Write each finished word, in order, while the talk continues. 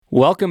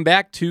Welcome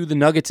back to the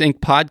Nuggets Inc.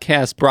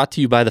 podcast brought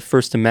to you by the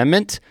First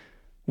Amendment.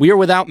 We are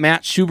without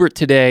Matt Schubert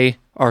today,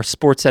 our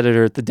sports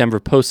editor at the Denver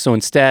Post, so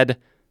instead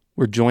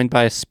we're joined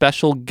by a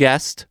special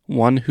guest,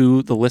 one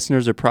who the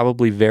listeners are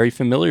probably very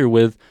familiar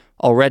with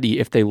already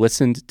if they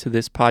listened to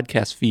this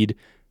podcast feed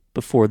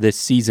before this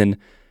season.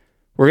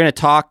 We're going to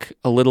talk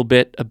a little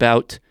bit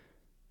about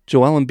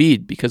Joel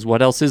Embiid, because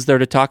what else is there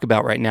to talk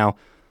about right now?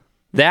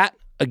 That,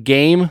 a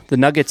game, the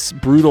Nuggets'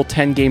 brutal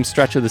 10-game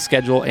stretch of the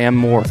schedule, and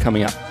more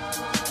coming up.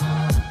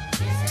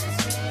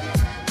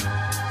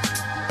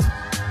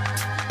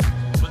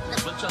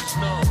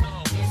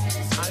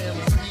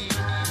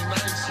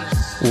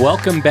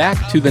 Welcome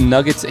back to the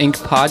Nuggets Inc.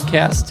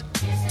 podcast.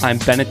 I'm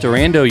Bennett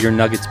Durando, your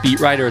Nuggets beat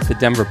writer at the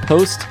Denver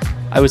Post.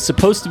 I was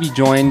supposed to be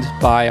joined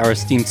by our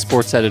esteemed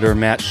sports editor,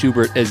 Matt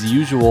Schubert, as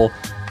usual,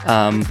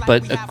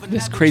 but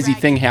this crazy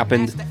thing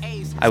happened.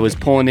 I was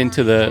pulling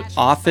into the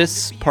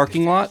office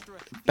parking lot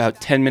about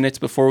 10 minutes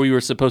before we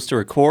were supposed to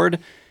record,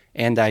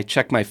 and I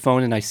check my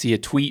phone and I see a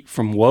tweet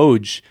from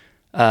Woj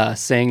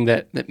saying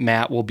that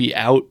Matt will be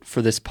out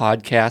for this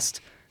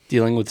podcast,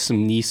 dealing with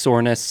some knee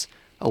soreness,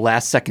 a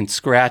last-second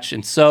scratch,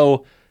 and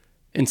so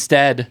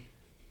instead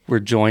we're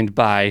joined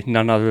by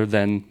none other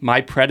than my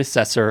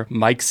predecessor,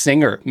 Mike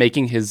Singer,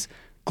 making his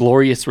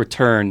glorious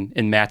return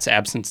in Matt's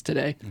absence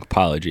today.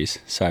 Apologies.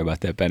 Sorry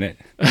about that, Bennett.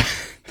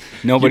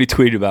 Nobody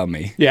tweeted about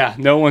me. Yeah,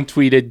 no one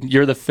tweeted.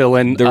 You're the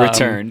fill-in. The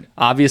return.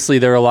 Obviously,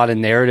 there are a lot of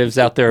narratives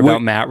out there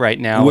about Matt right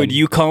now. Would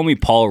you call me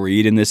Paul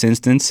Reed in this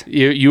instance?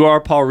 You are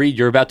Paul Reed.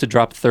 You're about to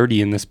drop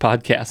 30 in this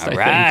podcast,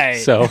 I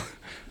think. So,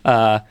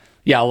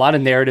 yeah, a lot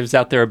of narratives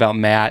out there about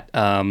Matt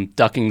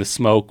ducking the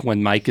smoke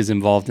when Mike is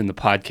involved in the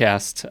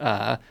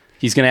podcast.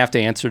 He's going to have to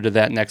answer to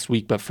that next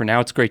week, but for now,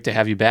 it's great to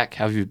have you back.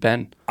 How have you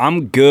been?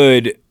 I'm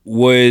good.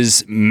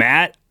 Was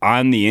Matt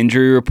on the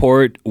injury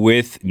report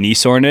with knee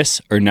soreness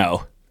or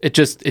no? It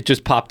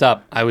just popped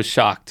up. I was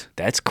shocked.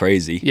 That's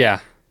crazy.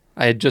 Yeah.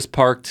 I had just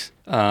parked.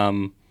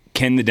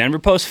 Can the Denver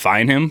Post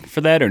fine him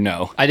for that or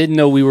no? I didn't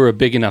know we were a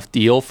big enough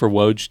deal for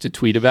Woj to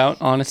tweet about,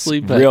 honestly.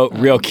 But,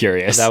 real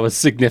curious. That was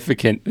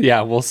significant.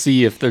 Yeah, we'll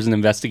see if there's an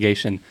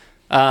investigation.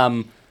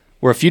 We're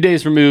a few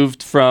days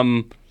removed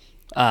from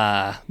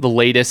the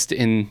latest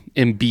in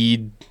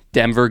Embiid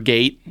Denver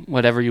Gate,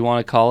 whatever you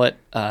want to call it.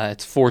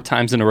 It's 4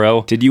 times in a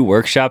row. Did you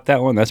workshop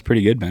that one? That's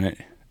pretty good, Bennett.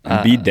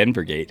 Embiid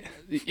Denver Gate.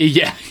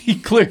 Yeah,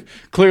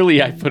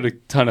 clearly I put a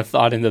ton of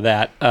thought into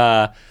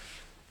that.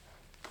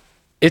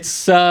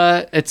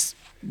 It's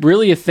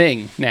really a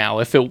thing now.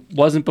 If it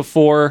wasn't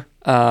before,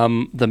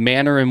 the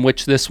manner in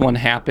which this one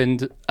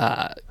happened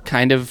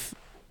kind of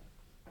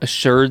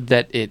assured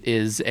that it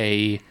is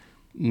a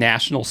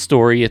national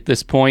story at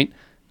this point.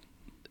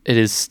 It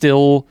has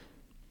still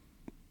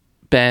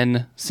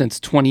been since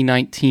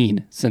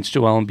 2019 since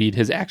Joel Embiid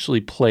has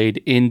actually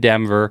played in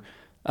Denver.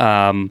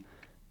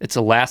 It's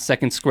a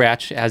last-second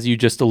scratch, as you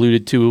just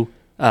alluded to.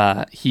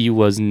 He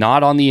was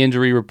not on the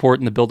injury report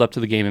in the build-up to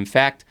the game. In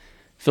fact,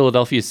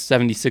 Philadelphia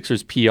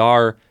 76ers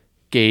PR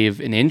gave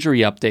an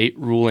injury update,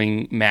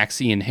 ruling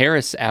Maxey and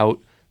Harris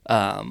out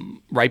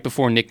right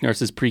before Nick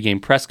Nurse's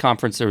pregame press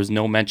conference. There was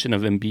no mention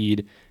of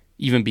Embiid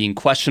even being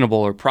questionable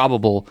or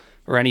probable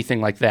or anything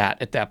like that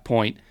at that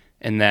point.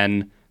 And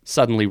then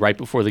suddenly, right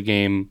before the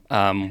game,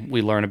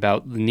 we learn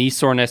about the knee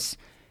soreness.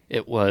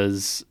 It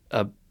was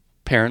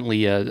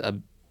apparently a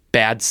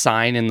bad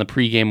sign in the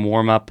pregame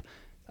warm-up,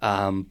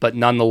 but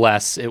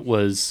nonetheless, it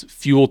was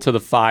fuel to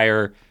the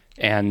fire.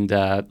 And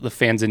the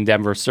fans in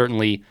Denver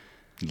certainly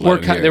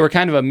they were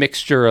kind of a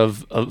mixture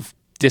of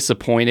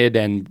disappointed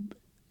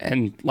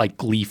and like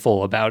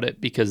gleeful about it,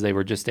 because they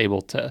were just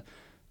able to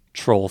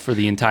troll for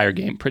the entire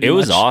game pretty much. It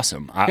was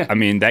awesome. I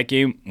mean, that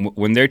game,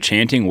 when they're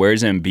chanting,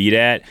 "Where's Embiid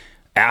at?"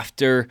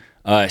 after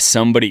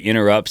somebody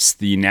interrupts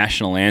the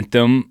national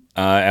anthem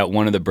at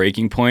one of the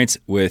breaking points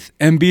with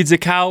 "Embiid's a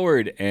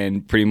coward,"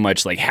 and pretty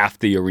much like half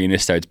the arena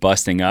starts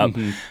busting up.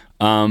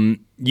 Mm-hmm.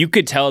 You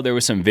could tell there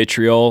was some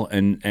vitriol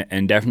and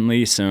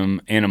definitely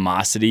some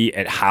animosity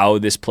at how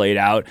this played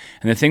out.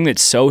 And the thing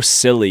that's so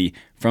silly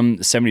from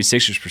the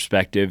 76ers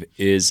perspective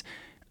is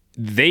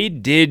they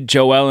did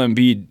Joel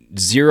Embiid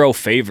zero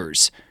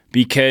favors,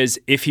 because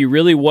if he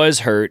really was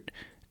hurt,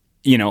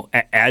 you know,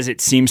 as it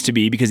seems to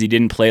be because he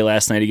didn't play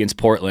last night against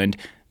Portland,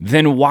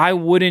 then why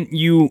wouldn't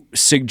you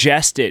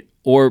suggest it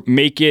or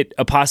make it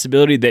a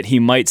possibility that he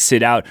might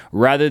sit out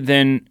rather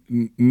than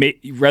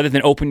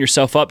open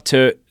yourself up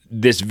to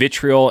this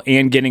vitriol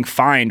and getting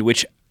fined,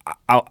 which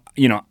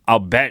I'll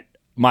bet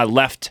my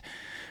left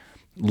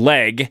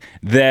leg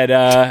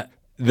that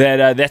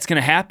that's going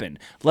to happen.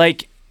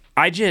 Like,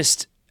 I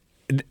just,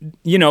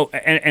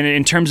 and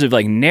in terms of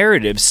like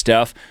narrative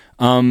stuff,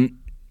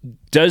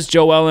 does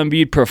Joel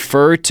Embiid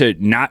prefer to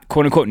not,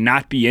 quote unquote,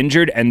 not be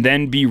injured and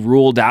then be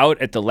ruled out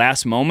at the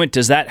last moment?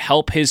 Does that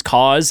help his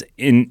cause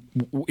in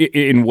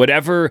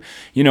whatever,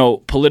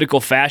 political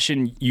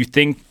fashion you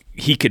think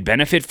he could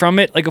benefit from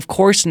it? Like, of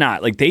course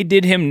not. Like, they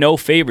did him no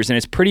favors, and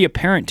it's pretty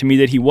apparent to me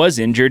that he was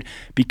injured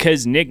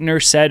because Nick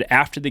Nurse said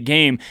after the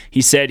game,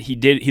 he said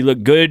he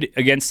looked good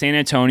against San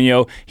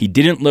Antonio. He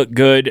didn't look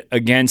good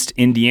against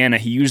Indiana.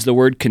 He used the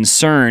word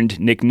concerned,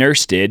 Nick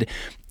Nurse did.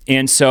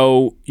 And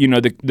so,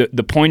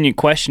 the poignant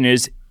question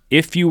is,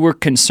 if you were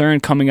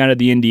concerned coming out of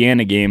the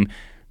Indiana game,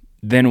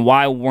 then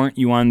why weren't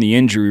you on the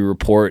injury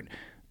report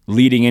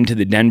leading into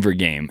the Denver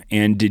game?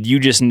 And did you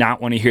just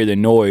not want to hear the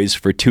noise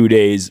for 2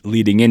 days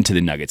leading into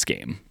the Nuggets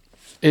game?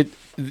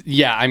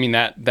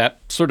 That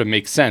sort of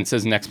makes sense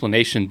as an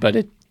explanation, but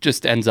it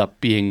just ends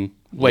up being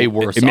way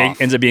worse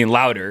off. Ends up being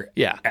louder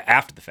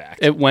after the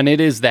fact. When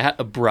it is that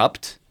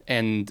abrupt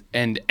and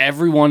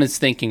everyone is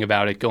thinking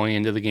about it going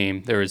into the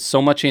game, there is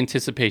so much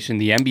anticipation.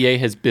 The NBA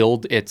has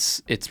built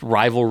its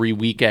rivalry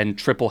weekend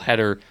triple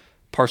header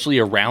partially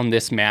around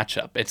this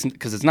matchup. It's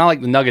because it's not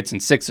like the Nuggets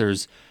and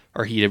Sixers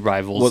are heated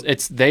rivals. Well,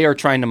 they are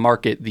trying to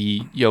market the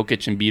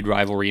Jokic Embiid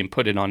rivalry and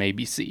put it on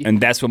ABC. And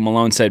that's what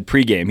Malone said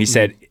pregame. He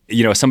said,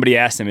 somebody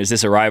asked him, is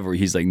this a rivalry?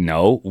 He's like,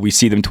 no, we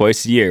see them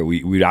twice a year.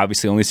 We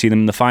obviously only see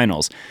them in the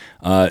finals.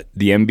 The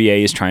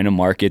NBA is trying to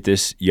market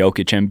this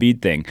Jokic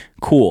Embiid thing.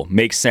 Cool.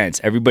 Makes sense.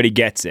 Everybody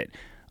gets it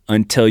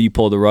until you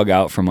pull the rug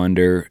out from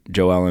under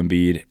Joel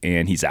Embiid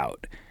and he's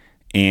out.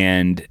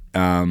 And,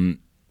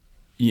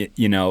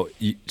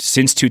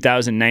 since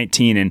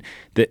 2019, and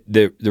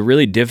the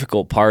really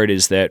difficult part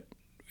is that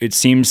it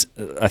seems,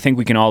 I think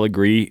we can all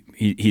agree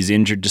he's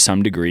injured to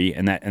some degree,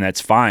 and that's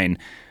fine.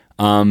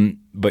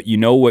 But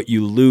what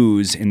you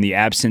lose in the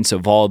absence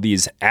of all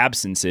these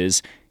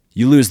absences,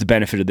 you lose the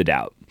benefit of the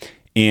doubt.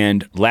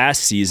 And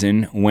last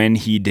season, when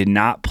he did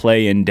not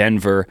play in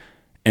Denver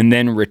and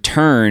then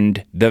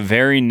returned the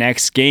very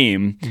next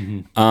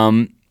game,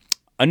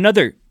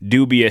 another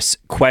dubious,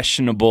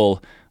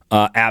 questionable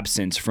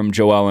absence from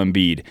Joel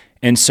Embiid.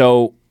 And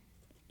so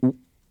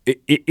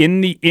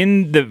in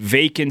the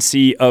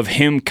vacancy of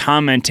him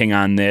commenting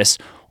on this,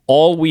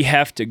 all we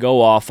have to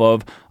go off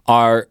of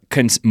are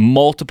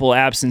multiple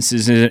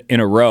absences in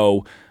a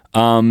row.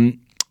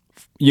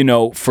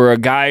 For a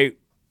guy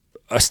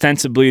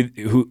ostensibly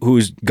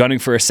who's gunning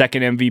for a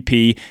second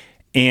MVP,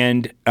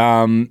 and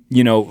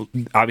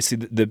obviously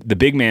the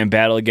big man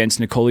battle against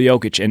Nikola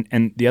Jokic.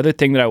 And the other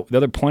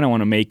point I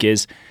want to make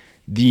is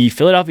the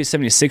Philadelphia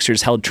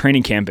 76ers held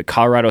training camp at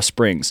Colorado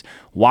Springs.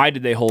 Why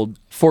did they hold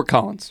Fort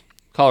Collins,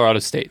 Colorado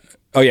State?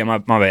 Oh yeah, my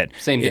bad.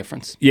 Same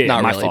difference. Yeah,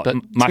 not my really, fault. but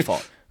My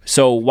fault.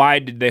 So why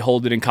did they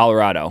hold it in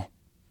Colorado?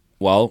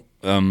 Well,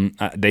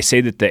 they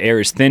say that the air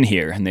is thin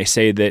here, and they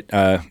say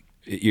that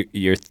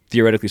you're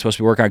theoretically supposed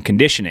to work on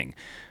conditioning.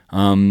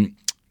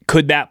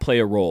 Could that play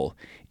a role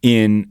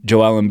in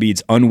Joel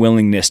Embiid's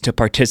unwillingness to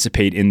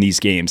participate in these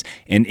games?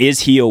 And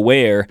is he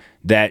aware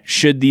that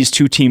should these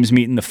two teams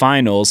meet in the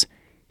finals,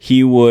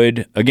 he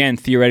would, again,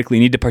 theoretically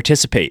need to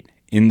participate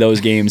in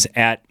those games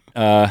at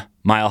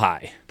Mile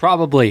High?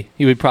 Probably.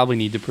 He would probably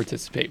need to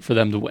participate for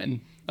them to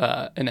win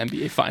an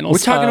NBA Finals.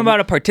 We're talking about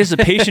a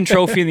participation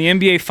trophy in the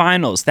NBA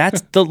Finals.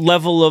 That's the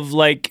level of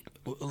like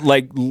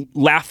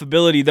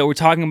laughability that we're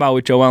talking about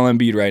with Joel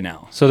Embiid right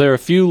now. So there are a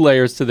few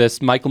layers to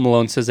this. Michael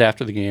Malone says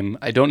after the game,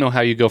 I don't know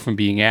how you go from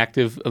being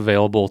active,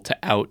 available, to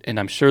out, and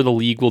I'm sure the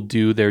league will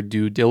do their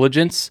due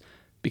diligence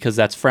because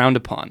that's frowned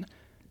upon.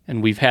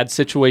 And we've had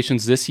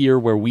situations this year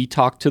where we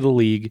talked to the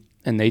league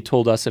and they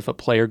told us if a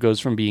player goes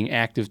from being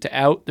active to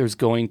out, there's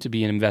going to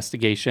be an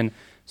investigation.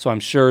 So I'm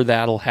sure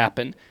that'll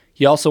happen.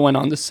 He also went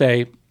on to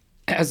say,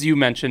 as you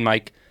mentioned,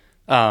 Mike,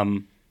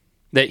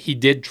 that he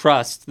did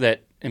trust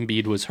that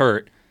Embiid was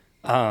hurt.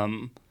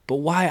 But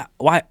why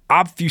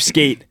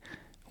obfuscate,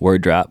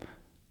 word drop,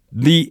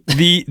 the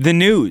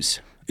news?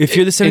 If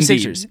you're the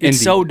 76ers, it's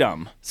so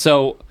dumb.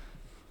 So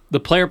the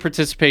player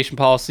participation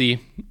policy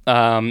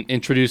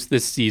introduced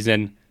this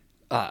season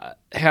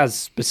has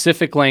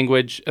specific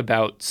language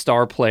about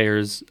star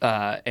players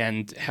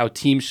and how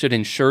teams should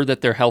ensure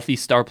that their healthy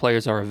star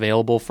players are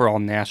available for all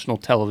national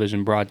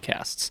television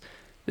broadcasts.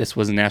 This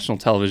was a national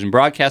television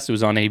broadcast. It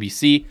was on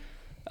ABC.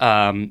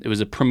 It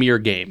was a premier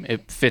game.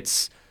 It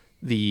fits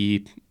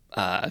the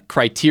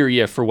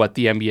criteria for what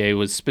the NBA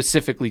was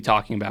specifically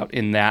talking about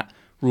in that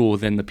rule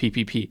within the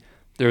PPP.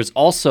 There's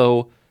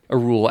also a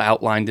rule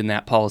outlined in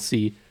that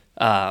policy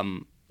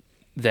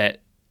that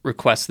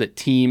requests that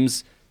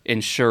teams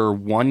ensure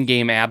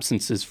one-game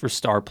absences for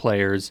star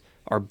players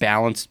are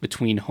balanced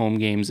between home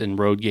games and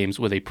road games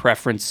with a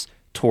preference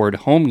toward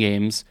home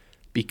games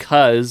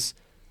because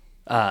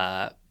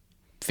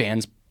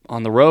fans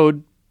on the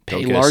road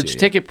pay large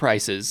ticket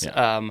prices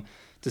to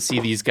see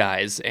these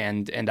guys.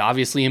 And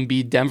obviously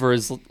Embiid Denver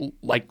is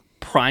like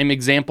prime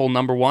example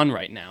number one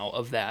right now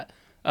of that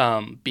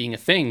being a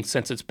thing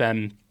since it's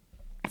been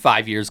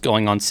 5 years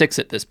going on 6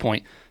 at this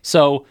point.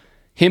 So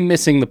him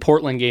missing the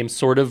Portland game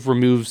sort of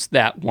removes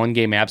that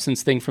one-game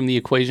absence thing from the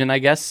equation, I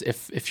guess,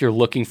 if you're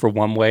looking for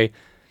one way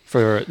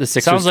for the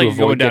Sixers Sounds like to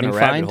avoid you're going down a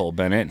rabbit hole,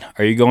 Bennett.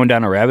 Are you going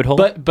down a rabbit hole?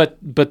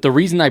 But the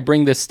reason I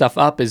bring this stuff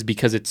up is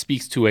because it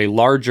speaks to a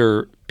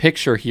larger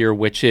picture here,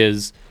 which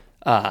is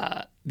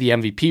the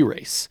MVP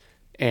race.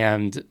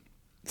 And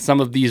some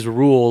of these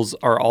rules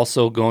are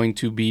also going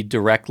to be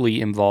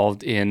directly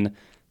involved in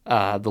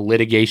the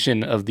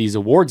litigation of these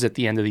awards at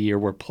the end of the year,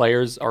 where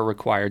players are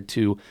required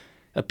to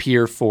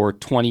appear for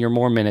 20 or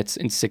more minutes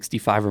in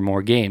 65 or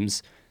more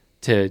games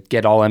to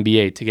get All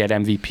NBA, to get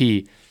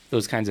MVP,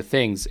 those kinds of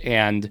things.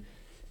 And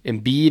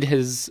Embiid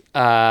has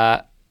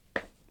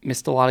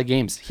missed a lot of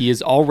games. He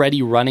is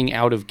already running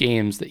out of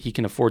games that he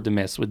can afford to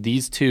miss. With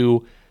these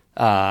two,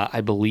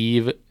 I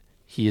believe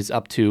he is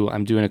up to,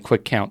 I'm doing a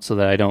quick count so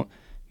that I don't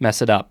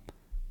mess it up.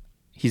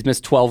 He's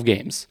missed 12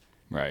 games.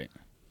 Right.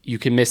 You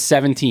can miss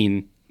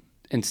 17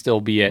 and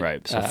still be at...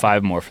 Right, so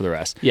 5 more for the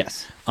rest.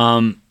 Yes.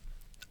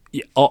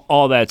 Yeah,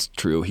 all that's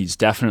true. He's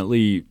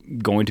definitely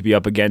going to be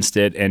up against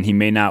it, and he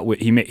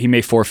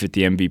may forfeit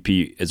the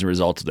MVP as a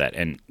result of that.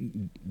 And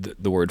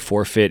the word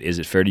forfeit, is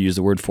it fair to use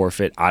the word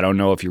forfeit? I don't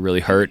know. If you're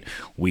really hurt,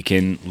 we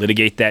can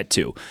litigate that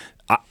too.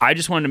 I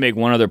just wanted to make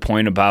one other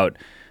point about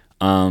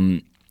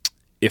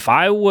if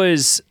I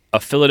was a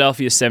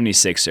Philadelphia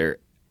 76er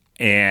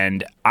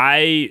and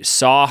I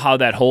saw how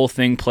that whole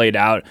thing played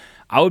out,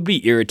 I would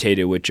be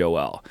irritated with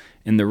Joel.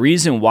 And the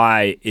reason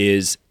why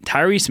is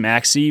Tyrese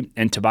Maxey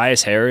and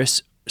Tobias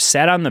Harris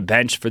sat on the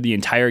bench for the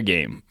entire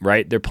game,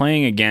 right? They're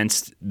playing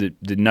against the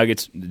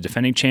Nuggets, the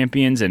defending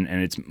champions, and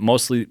it's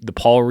mostly the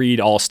Paul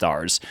Reed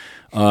All-Stars,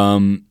 are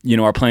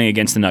playing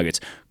against the Nuggets.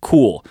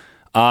 Cool.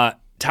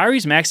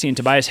 Tyrese Maxey and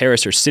Tobias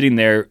Harris are sitting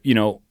there,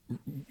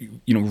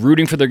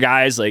 rooting for their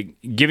guys, like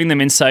giving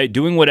them insight,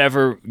 doing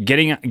whatever,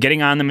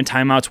 getting on them in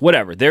timeouts,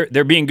 whatever.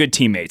 They're being good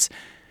teammates.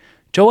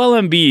 Joel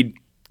Embiid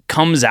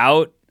comes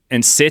out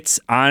and sits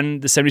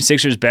on the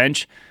 76ers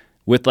bench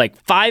with like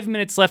 5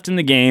 minutes left in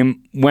the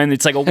game when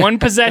it's like a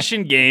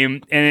one-possession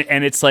game,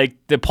 and it's like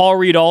the Paul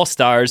Reed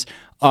All-Stars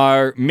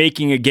are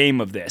making a game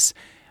of this.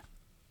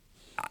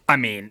 I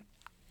mean,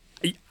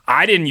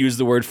 I didn't use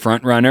the word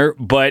front runner,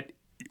 but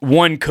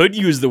one could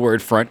use the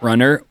word front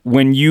runner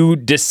when you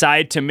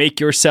decide to make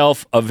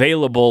yourself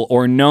available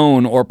or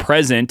known or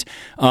present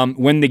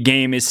when the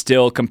game is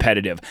still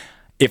competitive.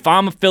 If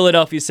I'm a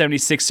Philadelphia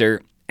 76er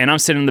and I'm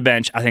sitting on the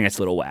bench, I think that's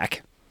a little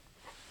whack.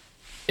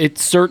 It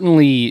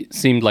certainly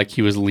seemed like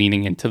he was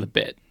leaning into the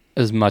bit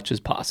as much as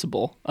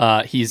possible.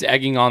 He's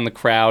egging on the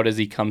crowd as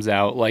he comes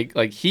out. Like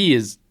he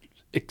is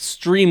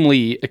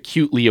extremely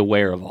acutely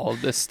aware of all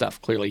of this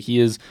stuff. Clearly, he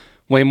is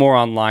way more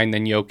online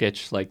than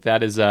Jokic. Like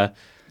that is a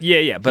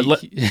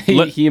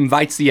but he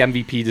invites the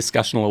MVP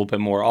discussion a little bit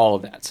more. All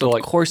of that. So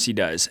of course he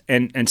does.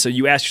 And so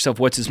you ask yourself,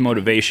 what's his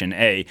motivation?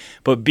 A,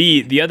 but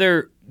B, the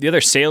other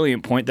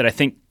salient point that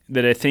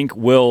I think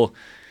will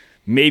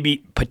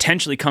maybe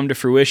potentially come to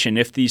fruition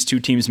if these two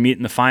teams meet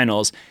in the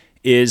finals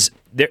is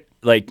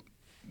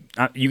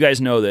you guys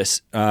know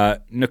this.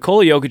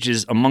 Nikola Jokic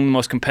is among the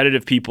most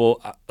competitive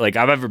people like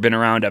I've ever been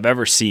around, I've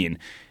ever seen.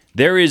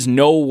 There is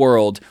no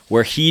world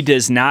where he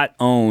does not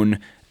own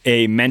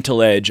a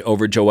mental edge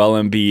over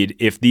Joel Embiid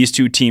if these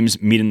two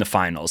teams meet in the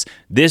finals.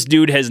 This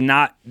dude has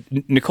not...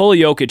 Nikola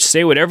Jokic,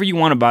 say whatever you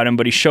want about him,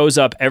 but he shows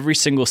up every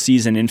single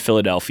season in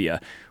Philadelphia.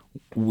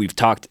 We've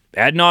talked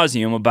ad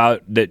nauseum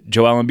about that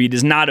Joel Embiid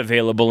is not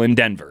available in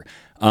Denver.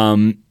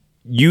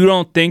 You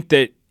don't think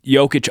that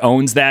Jokic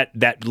owns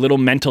that little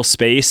mental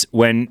space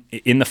when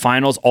in the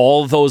finals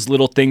all those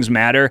little things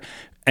matter?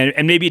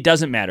 And maybe it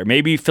doesn't matter.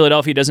 Maybe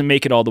Philadelphia doesn't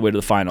make it all the way to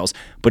the finals.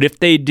 But if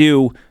they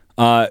do,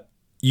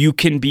 you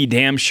can be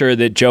damn sure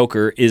that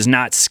Joker is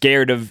not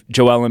scared of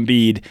Joel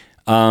Embiid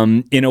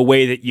in a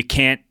way that you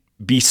can't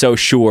be so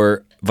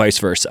sure vice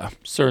versa.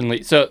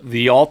 Certainly. So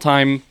the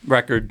all-time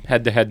record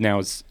head-to-head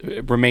now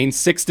remains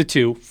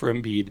 6-2 for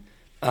Embiid.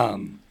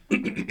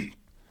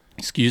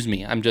 Excuse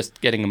me, I'm just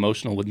getting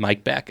emotional with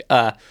Mike back.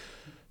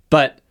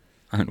 But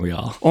aren't we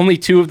all? Only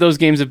 2 of those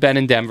games have been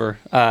in Denver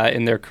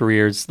in their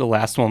careers. The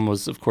last one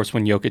was, of course,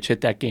 when Jokic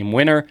hit that game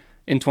winner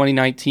in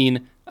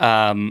 2019.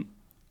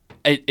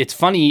 It's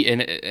funny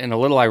and a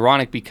little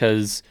ironic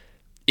because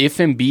if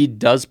Embiid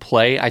does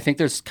play, I think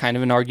there's kind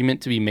of an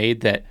argument to be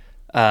made that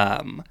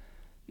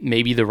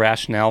maybe the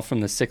rationale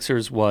from the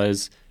Sixers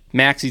was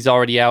Maxey's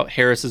already out,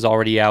 Harris is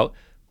already out.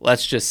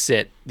 Let's just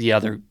sit the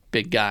other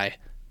big guy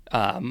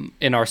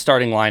in our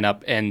starting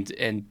lineup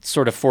and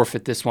sort of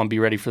forfeit this one, be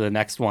ready for the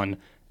next one.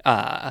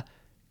 The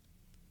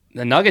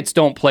Nuggets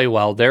don't play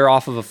well. They're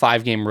off of a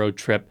 5-game road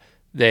trip.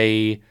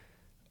 They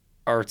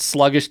are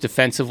sluggish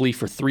defensively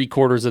for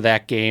 3/4 of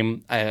that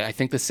game. I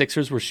think the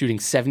Sixers were shooting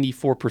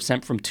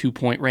 74% from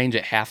 2-point range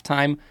at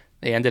halftime.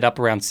 They ended up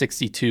around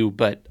 62,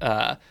 but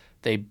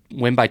they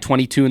win by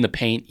 22 in the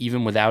paint,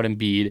 even without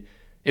Embiid.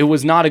 It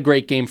was not a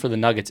great game for the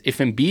Nuggets. If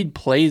Embiid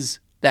plays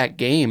that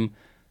game,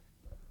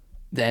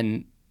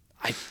 then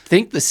I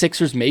think the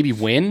Sixers maybe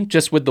win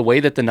just with the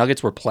way that the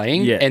Nuggets were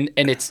playing. Yeah. And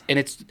it's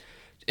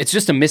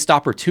just a missed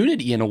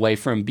opportunity in a way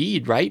for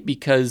Embiid, right?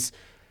 Because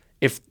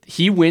if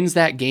he wins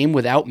that game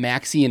without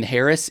Maxey and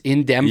Harris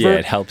in Denver,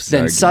 it helps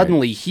then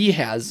suddenly he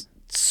has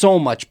so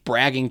much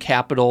bragging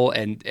capital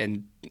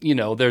and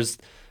there's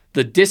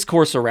the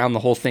discourse around the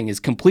whole thing is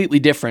completely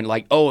different.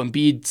 Like, oh,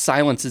 Embiid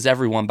silences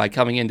everyone by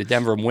coming into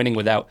Denver and winning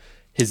without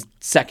his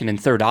second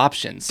and third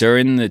options.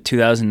 During the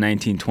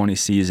 2019-20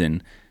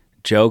 season,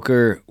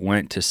 Joker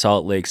went to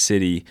Salt Lake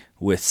City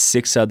with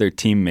 6 other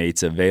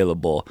teammates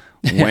available,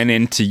 went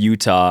into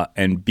Utah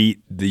and beat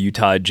the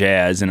Utah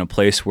Jazz in a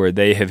place where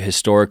they have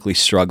historically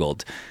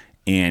struggled.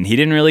 And he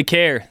didn't really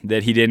care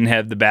that he didn't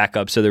have the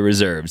backups or the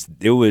reserves.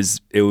 It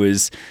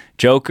was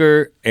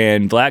Joker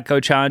and Vlatko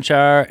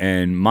Čančar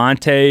and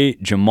Monte,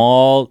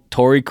 Jamal,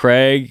 Torrey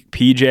Craig,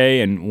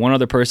 PJ, and one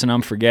other person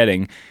I'm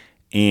forgetting.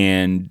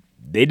 And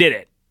they did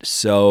it.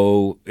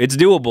 So it's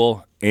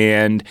doable.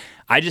 And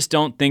I just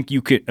don't think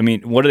you could. I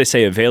mean, what do they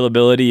say?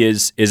 Availability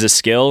is a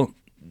skill.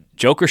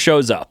 Joker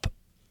shows up.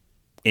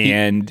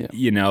 And,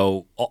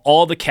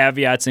 all the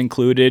caveats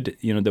included,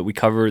 that we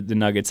cover the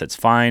Nuggets, that's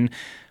fine.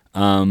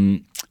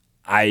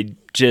 I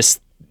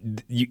just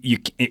you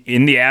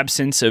in the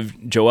absence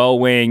of Joel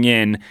weighing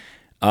in,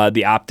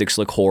 the optics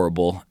look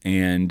horrible,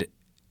 and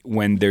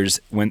when there's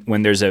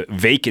a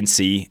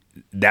vacancy,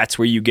 that's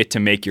where you get to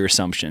make your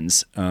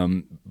assumptions,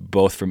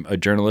 both from a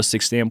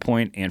journalistic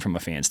standpoint and from a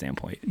fan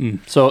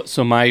standpoint.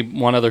 So my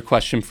one other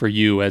question for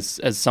you, as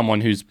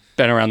someone who's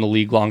been around the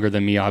league longer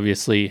than me,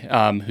 obviously,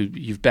 who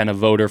you've been a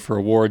voter for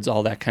awards,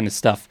 all that kind of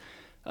stuff.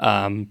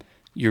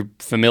 You're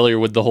familiar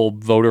with the whole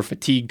voter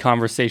fatigue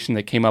conversation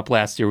that came up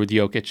last year with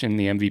Jokic in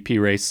the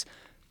MVP race.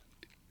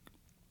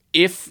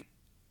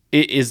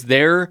 Is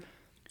there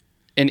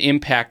an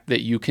impact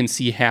that you can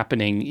see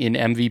happening in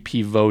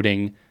MVP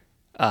voting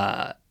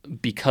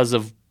because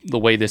of the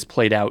way this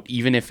played out,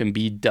 even if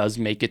Embiid does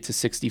make it to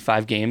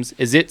 65 games?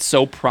 Is it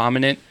so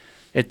prominent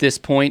at this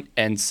point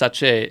and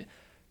such a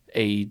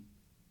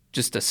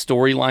just a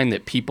storyline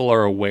that people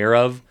are aware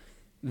of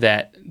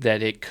that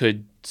it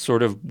could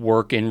sort of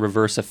work in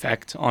reverse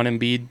effect on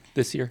Embiid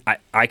this year?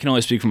 I can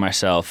only speak for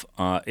myself.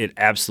 It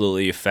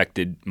absolutely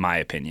affected my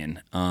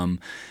opinion.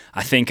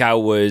 I think I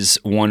was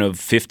one of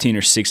 15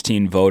 or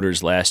 16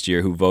 voters last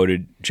year who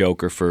voted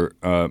Joker for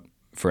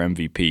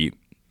MVP.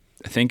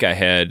 I think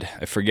I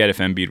forget if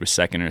Embiid was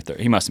second or third.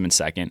 He must have been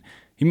second.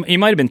 He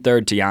might have been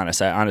third to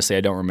Giannis.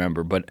 I don't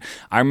remember. But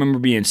I remember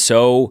being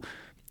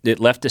it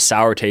left a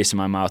sour taste in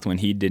my mouth when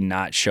he did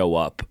not show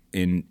up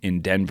in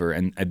Denver,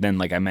 and then,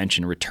 like I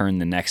mentioned, return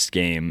the next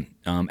game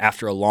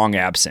after a long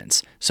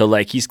absence. So,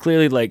 he's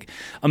clearly,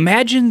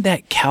 imagine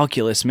that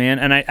calculus, man.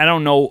 And I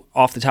don't know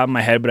off the top of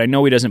my head, but I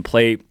know he doesn't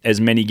play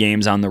as many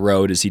games on the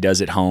road as he does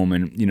at home.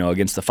 And,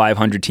 against the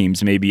 500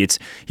 teams, maybe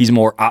he's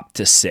more apt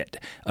to sit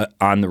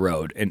on the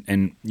road.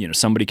 And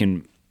somebody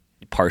can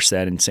parse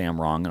that and say I'm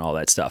wrong and all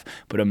that stuff.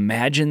 But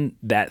imagine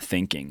that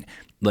thinking,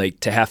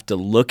 to have to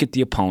look at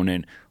the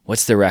opponent.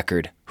 What's their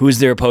record? Who's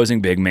their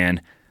opposing big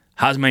man?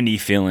 How's my knee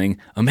feeling?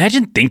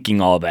 Imagine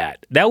thinking all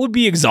that. That would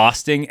be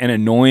exhausting and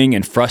annoying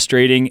and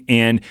frustrating.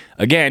 And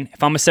again,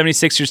 if I'm a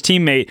 76ers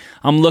teammate,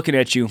 I'm looking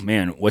at you,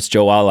 man, what's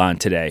Joel on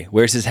today?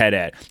 Where's his head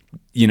at?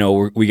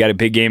 We got a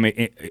big game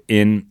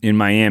in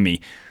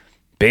Miami.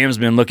 Bam's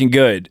been looking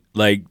good.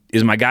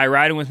 Is my guy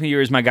riding with me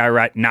or is my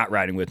guy not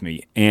riding with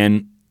me?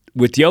 And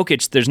with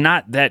Jokic, there's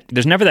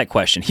never that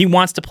question. He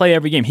wants to play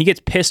every game. He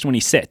gets pissed when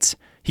he sits.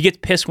 He gets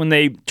pissed when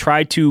they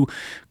try to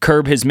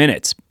curb his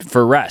minutes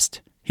for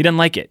rest. He doesn't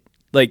like it.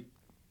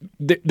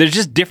 There's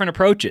just different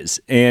approaches.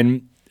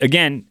 And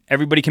again,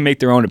 everybody can make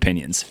their own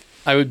opinions.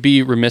 I would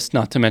be remiss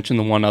not to mention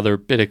the one other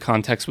bit of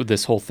context with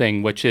this whole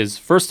thing, which is,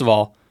 first of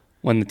all,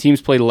 when the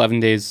teams played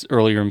 11 days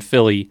earlier in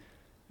Philly,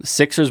 the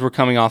Sixers were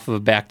coming off of a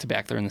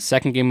back-to-back. They're in the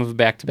second game of a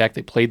back-to-back.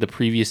 They played the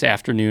previous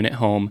afternoon at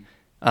home.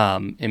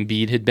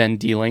 Embiid had been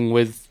dealing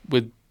with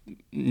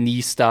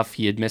knee stuff.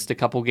 He had missed a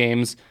couple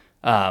games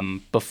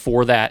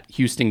before that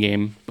Houston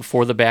game,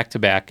 before the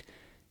back-to-back,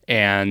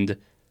 and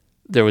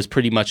there was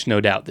pretty much no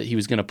doubt that he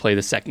was going to play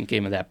the second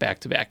game of that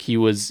back-to-back. He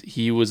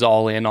was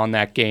all in on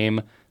that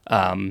game.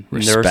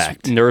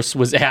 Nurse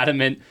was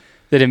adamant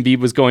that Embiid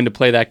was going to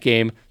play that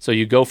game. So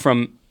you go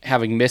from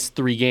having missed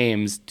 3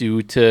 games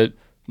due to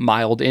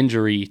mild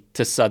injury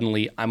to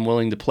suddenly I'm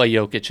willing to play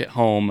Jokic at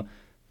home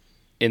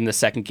in the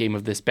second game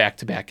of this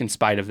back-to-back in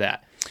spite of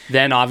that.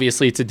 Then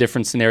obviously it's a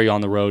different scenario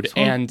on the road.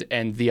 And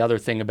the other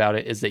thing about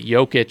it is that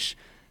Jokic,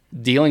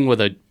 dealing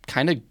with a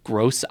kind of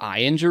gross eye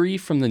injury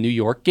from the New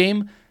York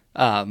game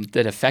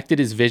that affected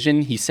his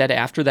vision. He said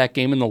after that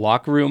game in the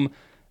locker room,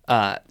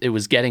 it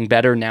was getting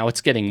better. Now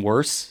it's getting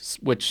worse,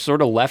 which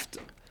sort of left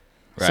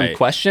some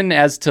question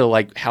as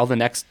to how the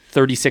next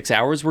 36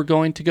 hours were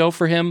going to go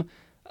for him.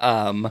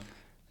 The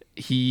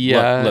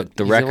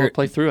record, able to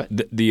play through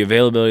it. The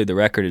availability of the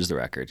record is the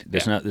record.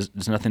 There's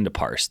nothing to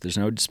parse. There's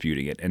no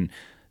disputing it. And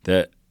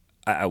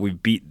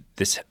we've beat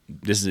this.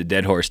 This is a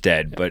dead horse,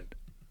 but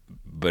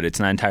it's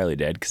not entirely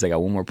dead because I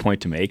got one more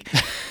point to make.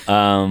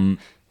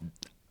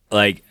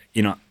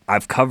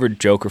 I've covered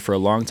Joker for a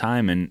long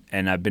time,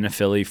 and I've been to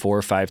Philly 4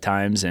 or 5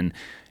 times, and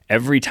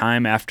every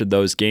time after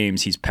those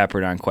games, he's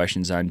peppered on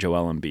questions on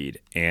Joel Embiid,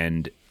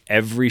 and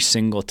every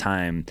single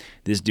time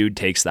this dude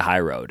takes the high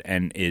road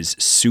and is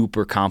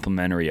super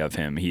complimentary of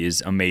him. He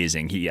is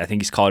amazing. I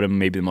think he's called him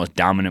maybe the most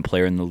dominant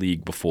player in the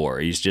league before.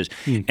 He's just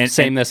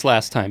same this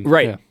last time,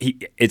 right?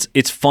 Yeah.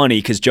 It's funny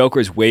because Joker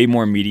is way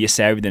more media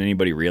savvy than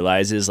anybody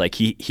realizes. Like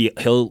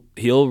he'll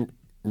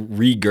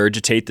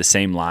regurgitate the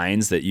same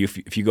lines that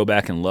if you go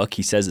back and look,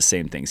 he says the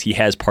same things. He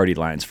has party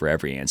lines for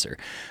every answer,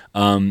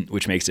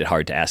 which makes it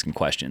hard to ask him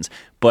questions.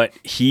 But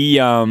he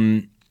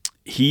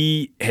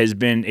has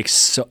been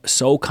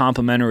so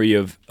complimentary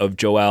of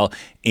Joel,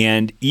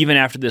 and even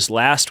after this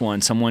last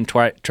one, someone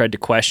tried to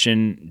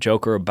question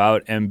Joker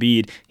about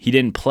Embiid. He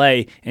didn't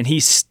play, and he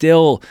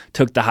still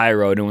took the high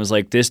road and was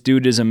like, "This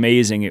dude is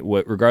amazing.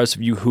 Regardless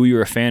of who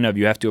you're a fan of,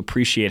 you have to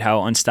appreciate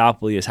how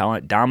unstoppable he is, how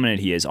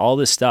dominant he is, all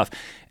this stuff."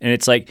 And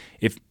it's like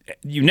if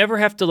you never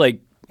have to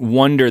like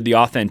wonder the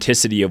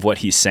authenticity of what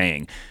he's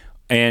saying,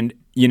 and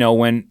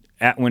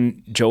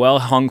when Joel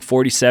hung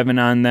 47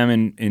 on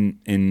them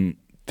in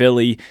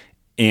Philly,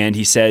 and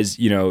he says,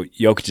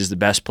 Jokic is the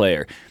best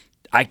player.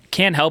 I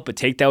can't help but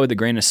take that with a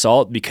grain of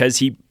salt because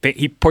he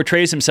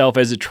portrays himself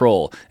as a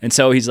troll, and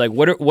so he's like,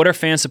 "What are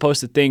fans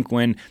supposed to think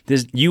when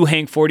you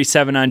hang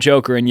 47 on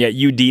Joker and yet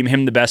you deem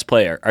him the best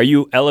player? Are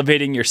you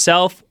elevating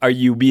yourself? Are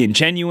you being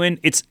genuine?"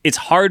 It's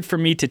hard for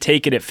me to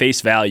take it at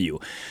face value.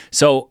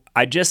 So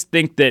I just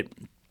think that,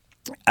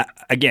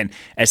 again,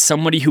 as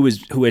somebody who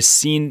has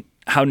seen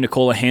how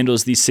Nikola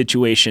handles these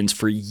situations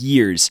for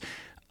years.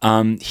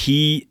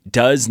 He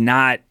does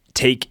not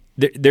take.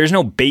 There's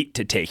no bait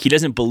to take. He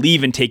doesn't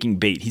believe in taking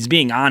bait. He's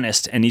being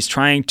honest, and he's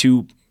trying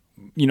to,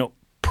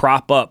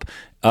 prop up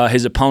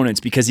his opponents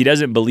because he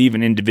doesn't believe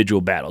in individual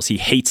battles. He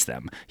hates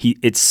them.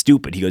 It's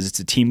stupid. He goes, "It's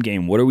a team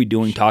game. What are we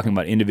doing talking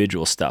about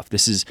individual stuff?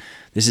 This is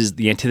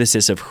the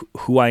antithesis of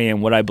who I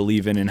am, what I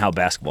believe in, and how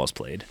basketball is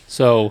played."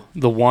 So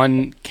the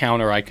one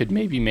counter I could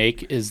maybe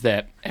make is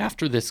that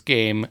after this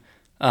game,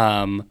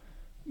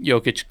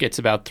 Jokic gets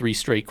about 3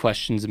 straight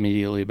questions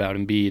immediately about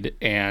Embiid,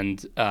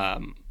 and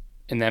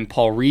then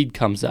Paul Reed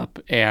comes up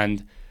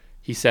and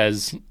he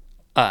says,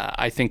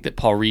 "I think that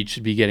Paul Reed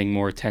should be getting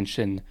more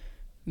attention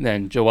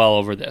than Joel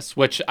over this,"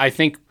 which I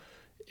think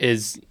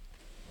is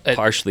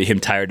partially him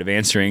tired of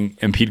answering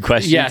Embiid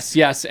questions.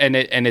 Yes, and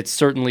it's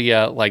certainly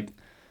like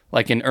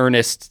an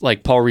earnest,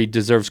 like Paul Reed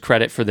deserves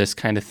credit for this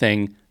kind of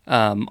thing.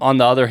 On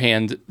the other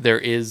hand, there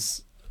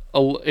is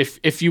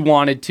if you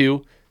wanted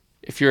to.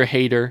 If you're a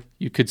hater,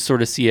 you could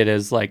sort of see it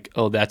as like,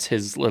 oh, that's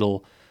his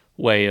little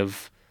way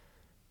of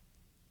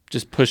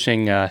just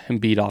pushing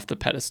Embiid off the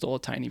pedestal a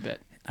tiny bit.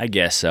 I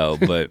guess so,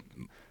 but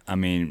I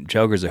mean,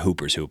 Joker's a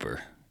hooper's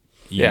hooper.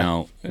 You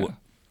know,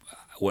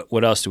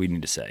 what else do we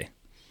need to say?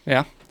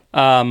 Yeah,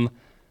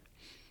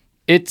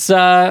 it's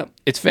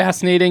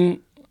fascinating.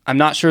 I'm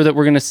not sure that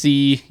we're going to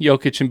see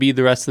Jokic and Embiid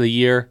the rest of the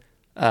year,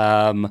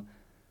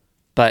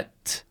 but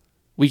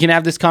we can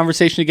have this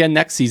conversation again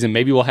next season.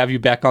 Maybe we'll have you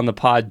back on the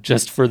pod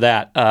just for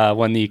that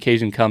when the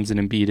occasion comes and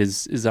Embiid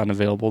is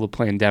unavailable to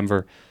play in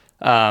Denver.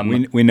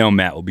 We know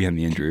Matt will be on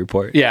the injury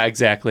report. Yeah,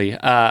 exactly.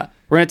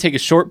 We're going to take a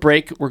short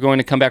break. We're going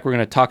to come back. We're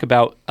going to talk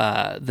about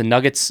the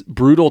Nuggets'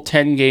 brutal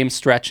 10-game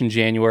stretch in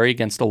January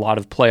against a lot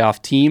of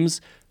playoff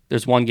teams.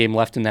 There's one game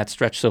left in that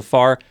stretch so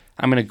far.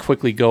 I'm going to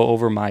quickly go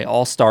over my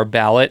all-star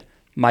ballot.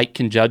 Mike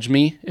can judge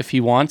me if he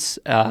wants.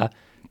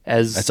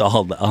 That's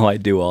all I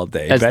do all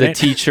day. As Bennett?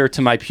 the teacher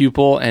to my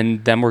pupil,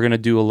 and then we're going to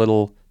do a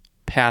little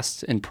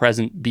past and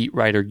present beat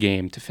writer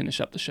game to finish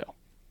up the show.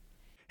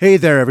 Hey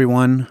there,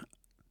 everyone.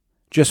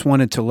 Just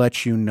wanted to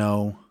let you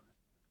know,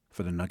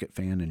 for the Nugget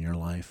fan in your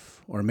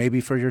life, or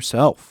maybe for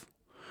yourself,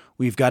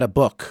 we've got a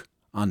book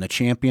on the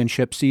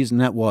championship season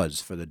that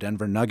was for the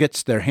Denver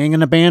Nuggets. They're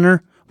hanging a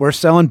banner. We're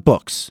selling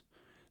books.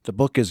 The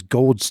book is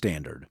gold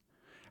standard.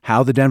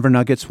 How the Denver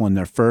Nuggets won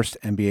their first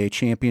NBA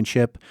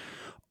championship.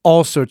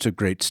 All sorts of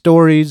great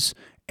stories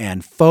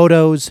and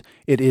photos.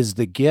 It is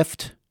the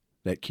gift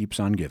that keeps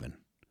on giving.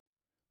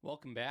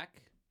 Welcome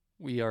back.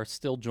 We are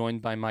still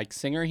joined by Mike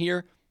Singer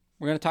here.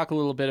 We're going to talk a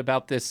little bit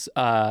about this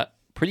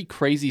pretty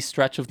crazy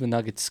stretch of the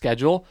Nuggets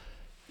schedule.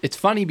 It's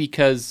funny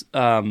because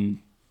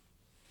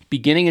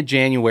beginning of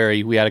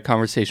January, we had a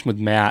conversation with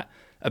Matt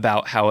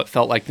about how it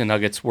felt like the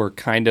Nuggets were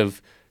kind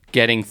of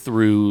getting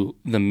through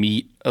the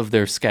meat of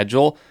their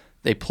schedule.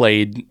 They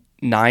played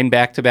 9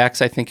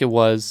 back-to-backs, I think it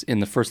was, in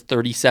the first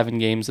 37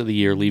 games of the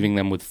year, leaving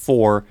them with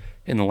 4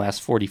 in the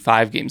last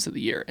 45 games of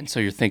the year. And so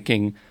you're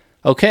thinking,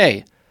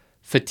 okay,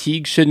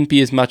 fatigue shouldn't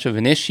be as much of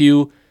an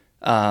issue.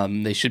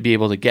 They should be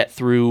able to get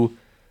through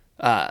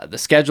the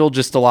schedule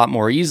just a lot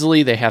more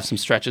easily. They have some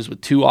stretches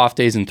with 2 off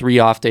days and 3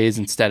 off days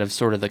instead of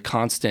sort of the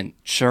constant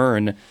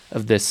churn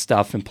of this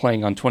stuff and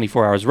playing on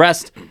 24 hours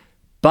rest.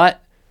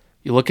 But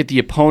you look at the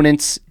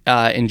opponents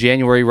in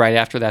January right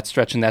after that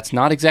stretch, and that's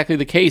not exactly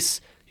the case.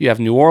 You have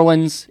New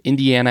Orleans,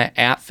 Indiana,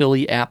 at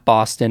Philly, at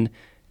Boston,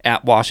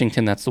 at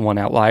Washington, that's the one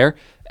outlier,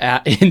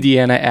 at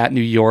Indiana, at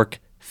New York,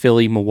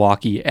 Philly,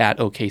 Milwaukee, at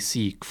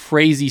OKC.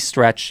 Crazy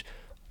stretch.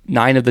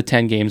 9 of the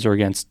 10 games are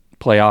against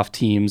playoff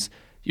teams.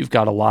 You've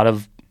got a lot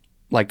of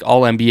like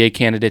all NBA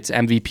candidates,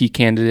 MVP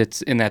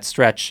candidates in that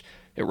stretch.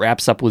 It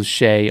wraps up with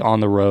Shea on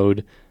the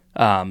road.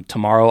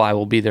 Tomorrow I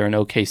will be there in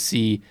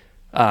OKC.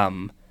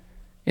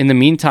 In the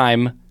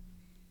meantime,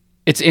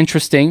 it's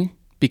interesting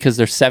because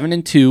they're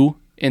 7-2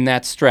 in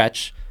that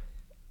stretch.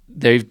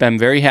 They've been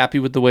very happy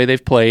with the way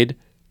they've played.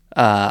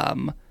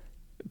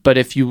 But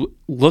if you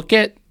look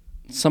at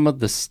some of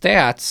the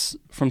stats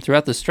from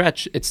throughout the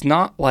stretch, it's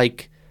not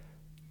like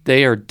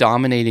they are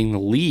dominating the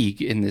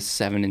league in this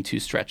 7-2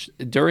 stretch.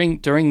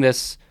 During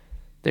this,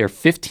 they're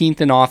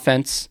 15th in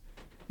offense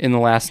in the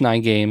last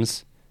 9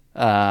 games.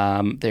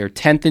 They're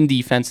 10th in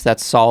defense.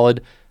 That's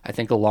solid. I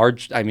think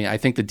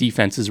the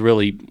defense is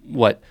really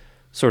what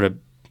sort of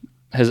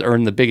has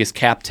earned the biggest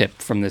cap tip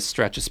from this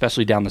stretch,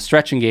 especially down the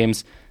stretch in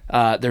games.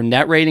 Their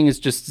net rating is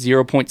just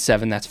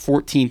 0.7. That's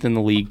 14th in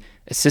the league.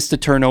 Assist to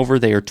turnover,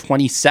 they are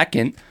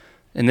 22nd.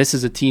 And this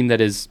is a team that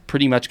is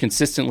pretty much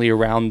consistently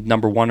around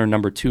number 1 or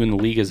number 2 in the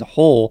league as a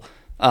whole.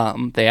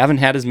 They haven't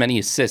had as many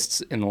assists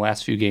in the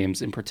last few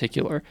games in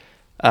particular.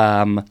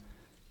 And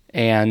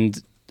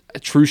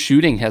true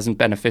shooting hasn't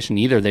been efficient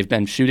either. They've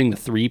been shooting the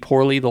 3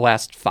 poorly the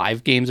last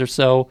 5 games or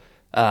so.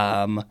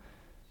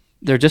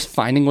 They're just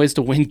finding ways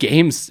to win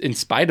games in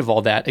spite of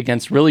all that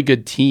against really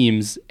good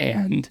teams.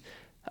 And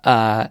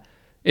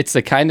it's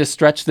the kind of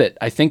stretch that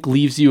I think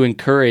leaves you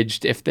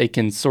encouraged if they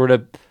can sort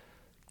of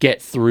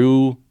get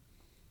through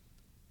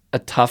a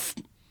tough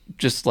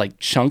just like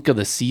chunk of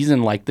the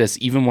season like this,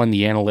 even when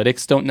the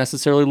analytics don't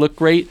necessarily look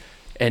great.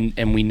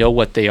 And we know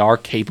what they are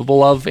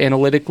capable of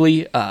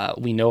analytically.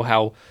 We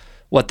know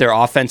what their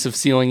offensive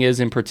ceiling is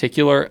in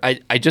particular.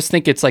 I just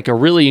think it's like a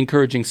really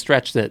encouraging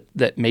stretch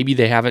that maybe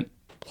they haven't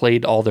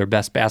played all their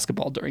best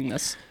basketball during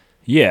this.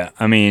 Yeah,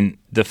 I mean,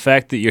 the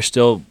fact that you're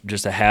still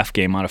just a half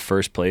game out of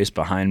first place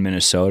behind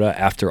Minnesota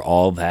after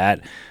all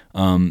that,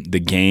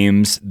 the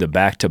games, the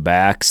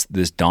back-to-backs,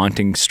 this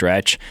daunting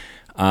stretch,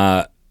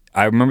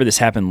 I remember this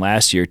happened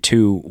last year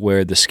too,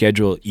 where the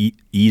schedule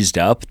eased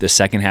up the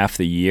second half of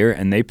the year,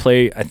 and they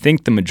play, I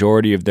think, the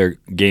majority of their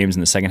games in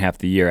the second half of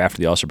the year after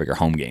the All-Star break are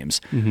home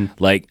games. Mm-hmm.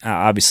 Like,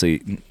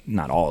 obviously,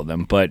 not all of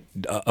them, but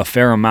a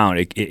fair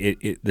amount.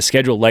 The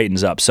schedule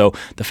lightens up. So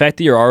the fact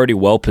that you're already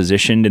well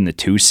positioned in the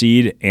 2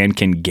 seed and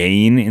can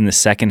gain in the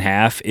second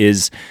half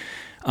is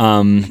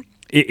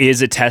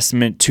a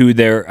testament to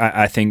their,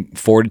 I think,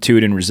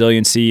 fortitude and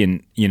resiliency,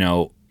 and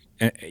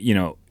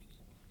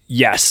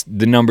yes,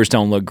 the numbers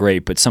don't look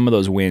great, but some of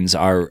those wins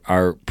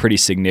are pretty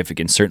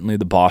significant. Certainly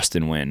the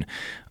Boston win.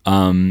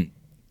 The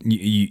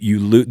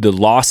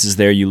loss is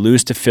there. You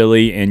lose to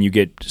Philly and you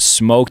get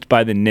smoked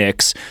by the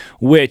Knicks,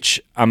 which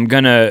I'm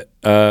gonna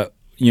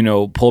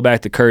pull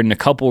back the curtain. A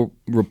couple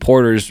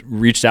reporters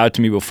reached out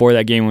to me before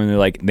that game when they're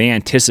like they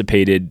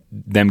anticipated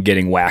them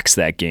getting waxed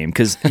that game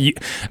because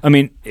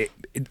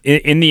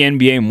in the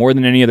NBA, more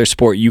than any other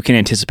sport, you can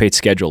anticipate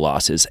schedule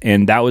losses.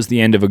 And that was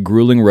the end of a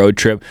grueling road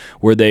trip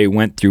where they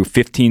went through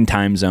 15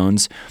 time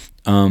zones,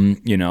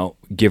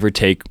 give or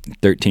take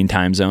 13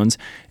 time zones.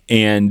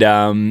 And,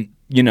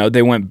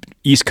 they went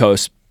East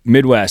Coast,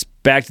 Midwest,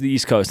 back to the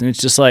East Coast. And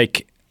it's just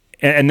like,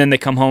 and then they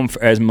come home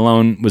as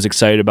Malone was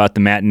excited about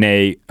the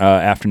matinee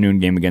afternoon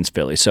game against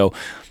Philly. So,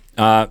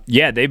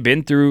 they've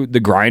been through the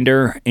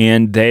grinder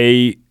and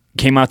they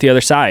came out the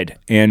other side,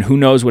 and who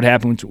knows what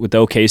happened with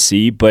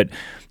OKC, but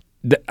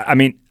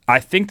I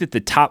think that the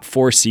top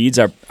 4 seeds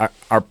are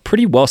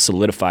pretty well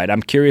solidified.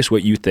 I'm curious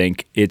what you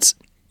think. It's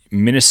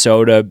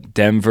Minnesota,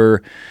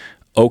 Denver,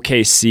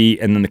 OKC,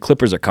 and then the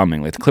Clippers are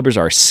coming. Like the Clippers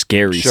are a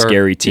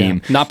scary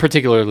team. Yeah. Not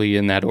particularly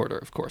in that order,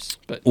 of course.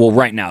 But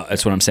right now,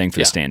 that's what I'm saying for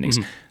the standings.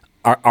 Mm-hmm.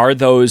 Are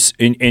those,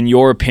 in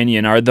your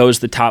opinion, are those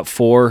the top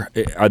 4?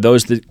 Are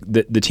those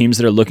the teams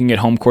that are looking at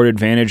home court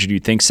advantage? Do you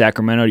think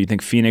Sacramento, do you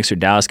think Phoenix or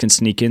Dallas can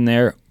sneak in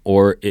there?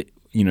 Or, do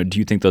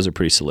you think those are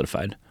pretty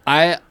solidified?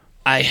 I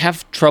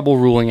have trouble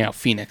ruling out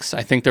Phoenix.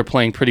 I think they're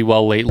playing pretty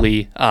well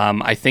lately.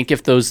 I think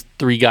if those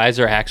 3 guys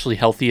are actually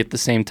healthy at the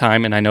same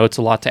time, and I know it's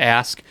a lot to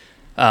ask,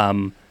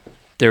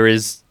 there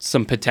is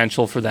some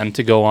potential for them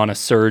to go on a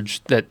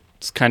surge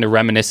that's kind of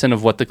reminiscent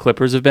of what the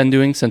Clippers have been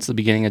doing since the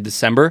beginning of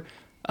December.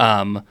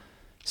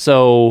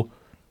 So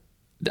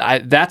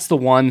that's the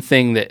one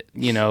thing that,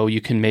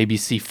 you can maybe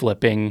see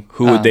flipping.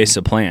 Who would they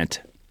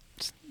supplant?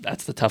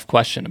 That's the tough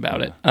question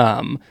about it.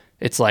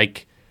 It's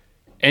like,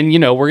 and,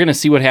 we're going to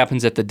see what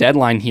happens at the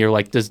deadline here.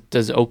 Like, does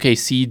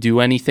OKC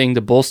do anything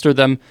to bolster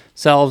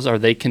themselves? Are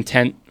they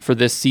content for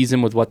this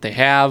season with what they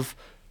have?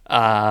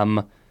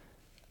 I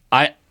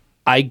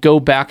go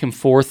back and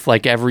forth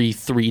like every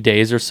 3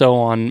 days or so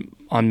on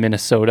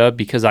Minnesota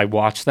because I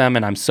watch them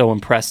and I'm so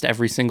impressed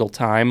every single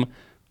time.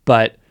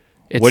 But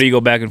what do you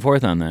go back and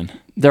forth on then?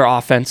 Their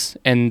offense,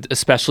 and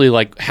especially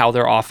like how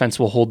their offense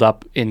will hold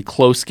up in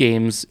close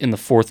games in the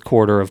fourth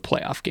quarter of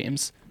playoff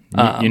games.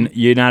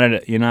 You're not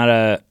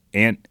a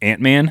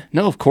Ant-Man?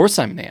 No, of course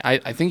I'm an Ant.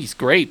 I think he's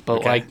great,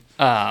 but okay.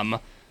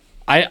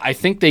 I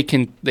think they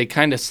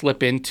kind of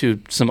slip into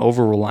some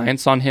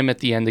over-reliance on him at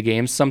the end of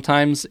games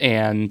sometimes,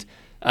 and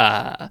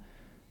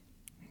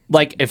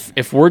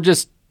if we're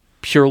just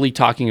purely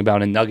talking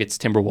about a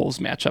Nuggets-Timberwolves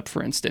matchup,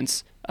 for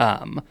instance,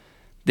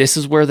 this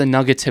is where the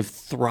Nuggets have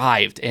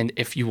thrived. And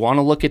if you want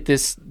to look at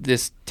this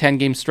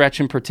 10-game stretch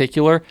in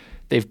particular,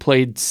 they've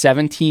played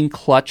 17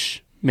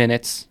 clutch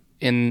minutes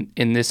in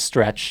this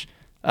stretch,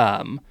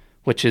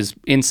 which is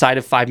inside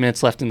of 5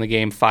 minutes left in the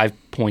game,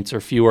 5 points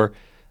or fewer.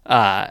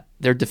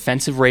 Their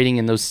defensive rating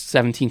in those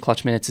 17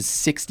 clutch minutes is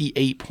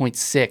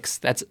 68.6.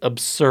 That's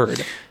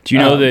absurd. Do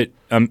you know that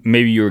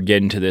maybe you were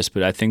getting to this,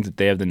 but I think that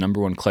they have the number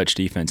one clutch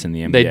defense in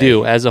the NBA. They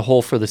do. As a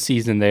whole for the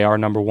season, they are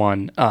number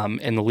one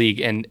in the league.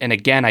 And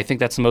again, I think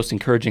that's the most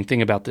encouraging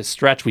thing about this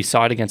stretch. We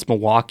saw it against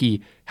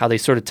Milwaukee, how they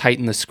sort of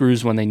tightened the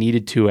screws when they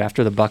needed to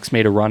after the Bucks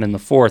made a run in the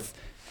fourth.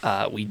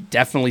 We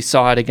definitely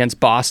saw it against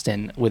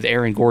Boston with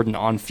Aaron Gordon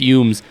on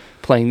fumes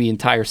playing the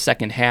entire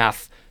second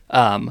half.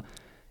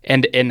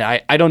 And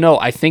I don't know.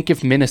 I think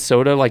if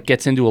Minnesota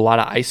gets into a lot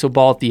of iso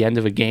ball at the end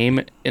of a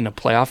game in a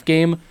playoff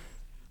game,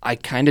 I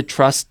kind of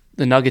trust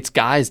the Nuggets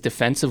guys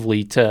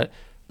defensively to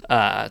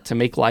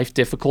make life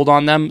difficult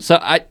on them. So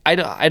I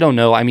don't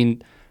know. I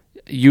mean,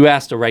 you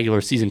asked a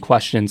regular season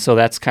question, so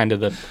that's kind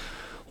of the.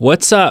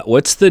 What's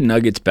the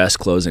Nuggets' best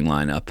closing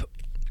lineup?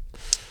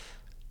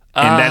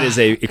 And that is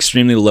a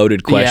extremely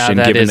loaded question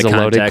given the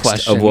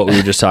context of what we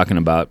were just talking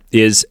about.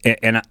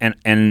 And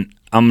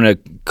I'm going to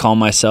call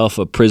myself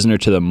a prisoner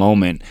to the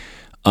moment.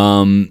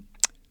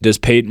 Does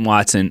Peyton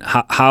Watson?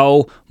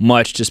 How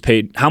much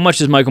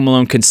does Michael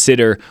Malone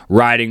consider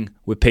riding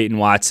with Peyton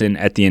Watson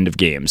at the end of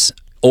games?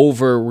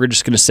 We're going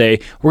to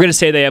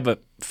say they have a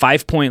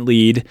 5-point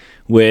lead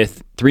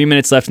with 3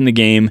 minutes left in the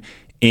game,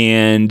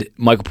 and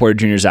Michael Porter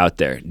Jr. is out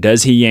there.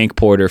 Does he yank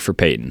Porter for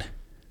Peyton?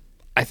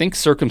 I think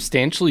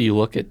circumstantially you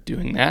look at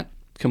doing that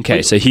completely.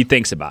 Okay, so he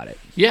thinks about it.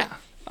 Yeah.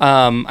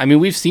 I mean,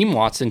 we've seen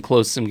Watson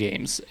close some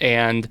games,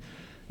 and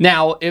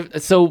now if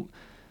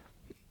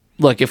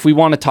we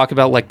want to talk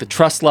about the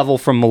trust level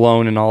from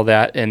Malone and all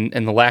that, and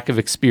the lack of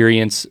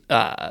experience,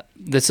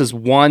 this is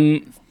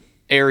one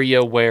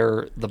area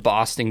where the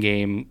Boston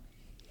game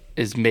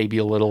is maybe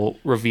a little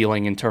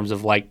revealing in terms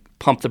of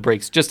pump the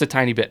brakes just a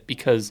tiny bit,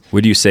 because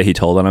would you say he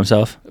told on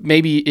himself?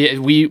 Maybe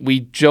we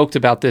joked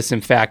about this,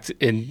 in fact,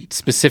 in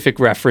specific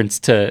reference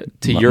to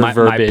your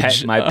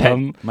verbiage,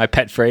 my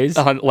pet phrase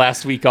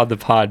last week on the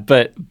pod.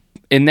 But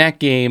in that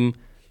game,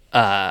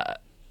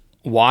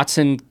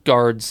 Watson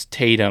guards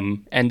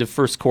Tatum end of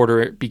first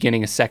quarter,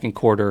 beginning of second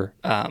quarter,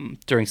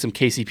 during some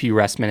KCP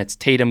rest minutes.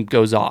 Tatum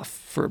goes off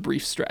for a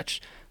brief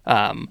stretch,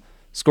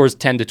 scores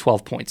 10 to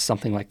 12 points,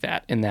 something like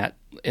that in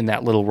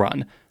that little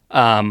run.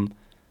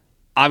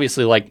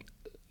 Obviously,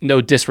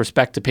 no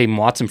disrespect to Peyton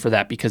Watson for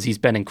that, because he's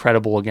been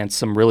incredible against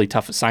some really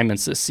tough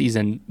assignments this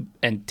season,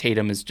 and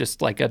Tatum is just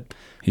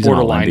he's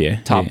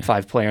borderline top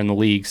 5 player in the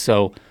league.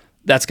 So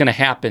that's going to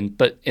happen.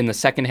 But in the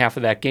second half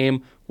of that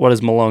game, what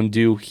does Malone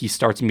do? He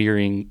starts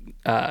mirroring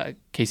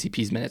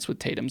KCP's minutes with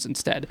Tatum's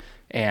instead.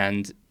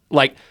 And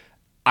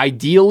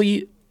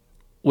ideally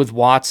with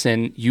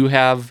Watson, you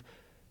have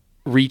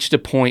reached a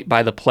point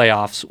by the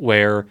playoffs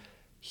where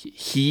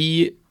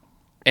he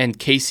and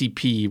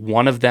KCP,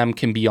 one of them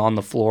can be on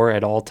the floor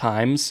at all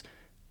times,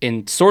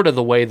 in sort of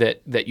the way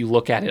that you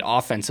look at it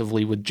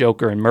offensively with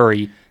Joker and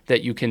Murray,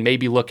 that you can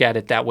maybe look at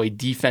it that way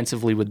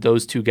defensively with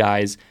those two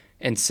guys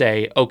and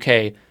say,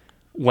 okay,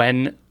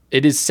 when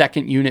it is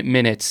second unit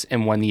minutes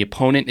and when the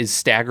opponent is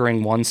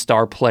staggering one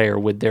star player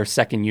with their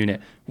second unit,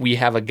 we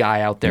have a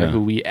guy out there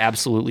who we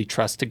absolutely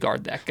trust to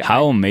guard that guy.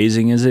 How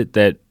amazing is it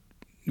that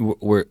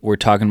we're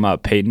talking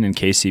about Peyton and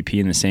KCP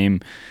in the same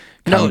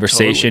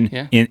conversation?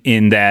 Totally. Yeah.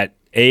 In that,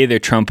 A, they're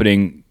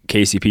trumpeting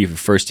KCP for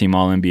first-team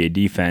All-NBA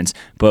defense,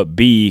 but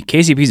B,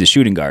 KCP's a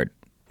shooting guard.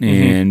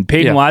 And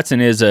Peyton Watson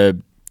is a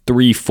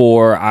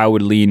 3-4. I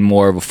would lean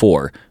more of a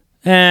 4.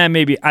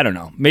 Maybe, I don't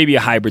know. Maybe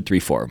a hybrid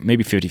 3-4.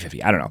 Maybe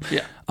 50-50. I don't know.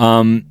 Yeah.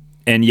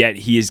 And yet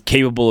he is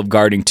capable of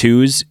guarding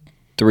 2s,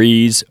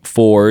 3s,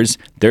 4s.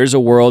 There's a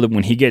world that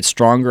when he gets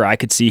stronger, I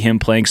could see him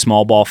playing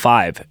small ball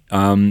 5.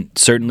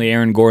 Certainly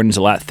Aaron Gordon's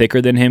a lot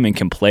thicker than him and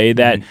can play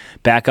that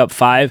backup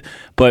 5.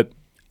 But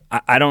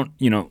I don't,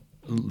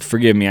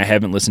 forgive me, I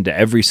haven't listened to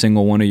every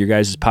single one of your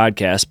guys'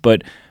 podcasts,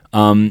 but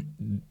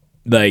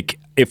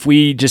if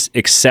we just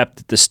accept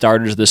that the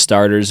starters are the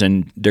starters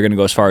and they're going to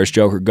go as far as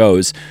Joker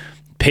goes,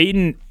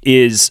 Peyton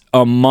is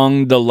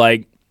among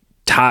the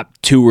top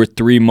 2 or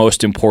 3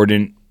 most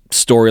important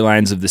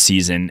storylines of the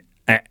season,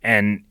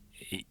 and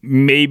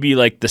maybe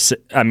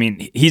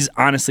he's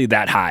honestly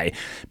that high,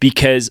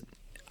 because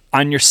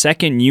on your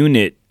second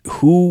unit,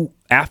 who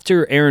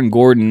after Aaron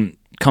Gordon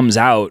comes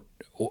out,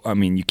 I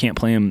mean, you can't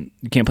play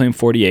him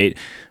 48.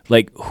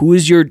 Who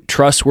is your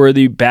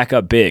trustworthy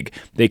backup big?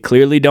 They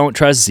clearly don't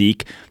trust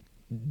Zeke.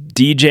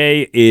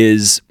 DJ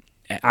is,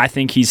 I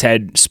think he's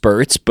had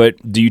spurts, but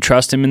do you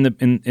trust him in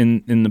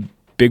the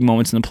big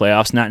moments in the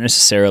playoffs? Not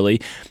necessarily.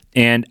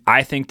 And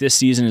I think this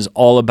season is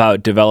all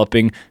about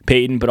developing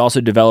Peyton, but also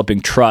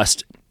developing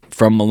trust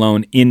from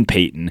Malone in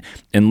Peyton.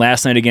 And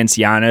last night against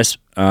Giannis,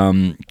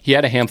 he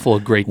had a handful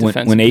of great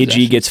defensive when AG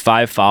possessions. gets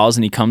 5 fouls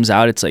and he comes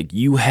out, it's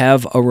you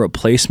have a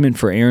replacement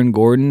for Aaron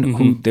Gordon,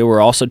 who they were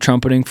also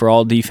trumpeting for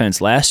all defense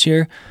last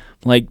year.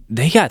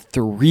 They got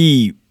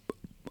 3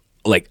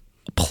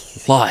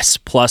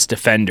 plus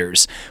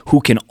defenders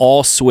who can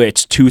all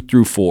switch 2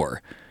 through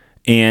 4.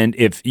 And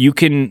if you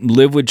can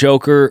live with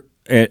Joker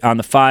on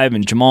the 5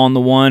 and Jamal on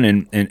the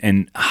 1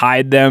 and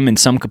hide them in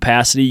some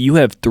capacity, you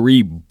have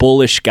 3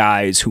 bullish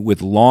guys who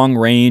with long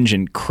range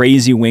and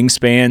crazy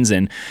wingspans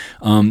and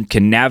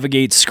can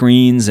navigate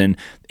screens. And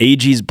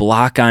AG's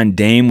block on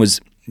Dame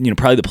was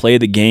probably the play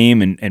of the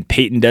game, and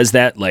Peyton does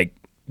that, like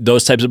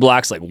those types of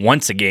blocks, like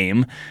once a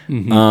game.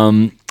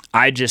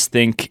 I just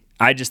think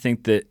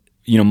that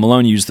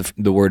Malone used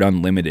the word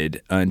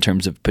unlimited in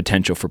terms of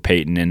potential for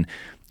Peyton,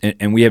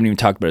 and we haven't even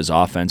talked about his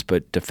offense,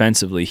 but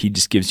defensively, he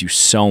just gives you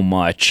so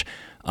much.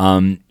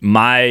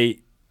 My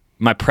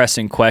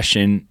pressing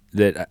question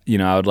that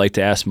I would like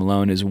to ask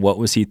Malone is, what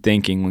was he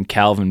thinking when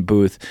Calvin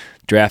Booth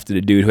drafted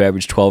a dude who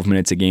averaged 12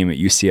 minutes a game at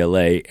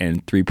UCLA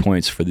and 3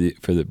 points for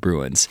the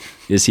Bruins?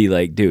 Is he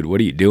like, dude, what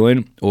are you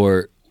doing,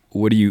 or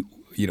what do you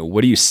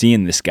see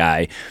in this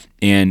guy?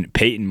 And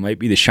Peyton might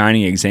be the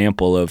shining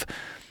example of,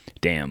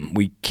 damn,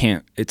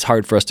 it's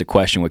hard for us to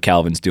question what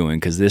Calvin's doing,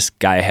 because this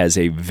guy has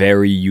a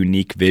very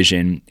unique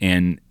vision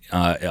and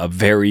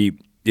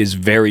is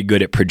very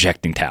good at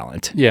projecting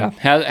talent. Yeah,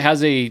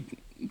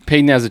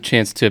 Peyton has a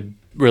chance to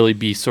really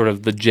be sort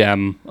of the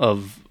gem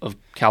of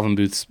Calvin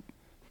Booth's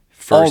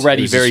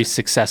already very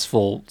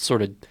successful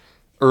sort of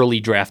early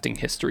drafting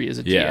history as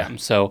a GM. Yeah.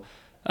 So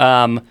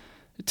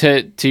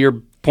to your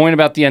point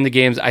about the end of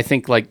games, I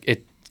think like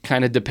it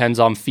kind of depends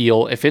on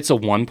feel. If it's a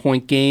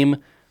 1-point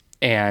game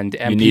and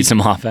you need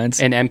some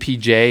offense, and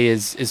MPJ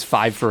is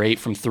 5 for 8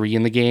 from 3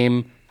 in the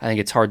game, I think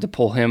it's hard to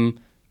pull him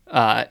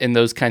in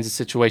those kinds of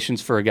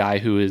situations for a guy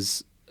who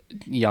is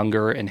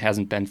younger and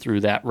hasn't been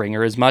through that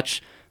ringer as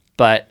much.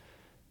 But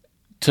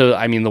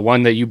the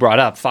one that you brought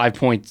up,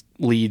 5-point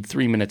lead,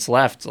 3 minutes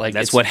left, like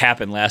that's what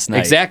happened last night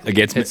exactly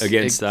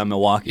against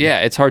Milwaukee. Yeah,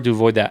 it's hard to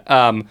avoid that.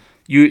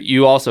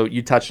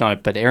 You touched on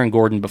it, but Aaron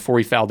Gordon, before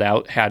he fouled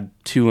out, had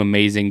 2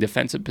 amazing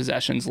defensive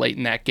possessions late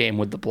in that game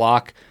with the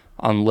block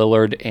on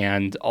Lillard,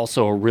 and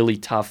also a really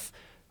tough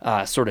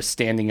sort of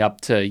standing up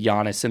to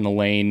Giannis in the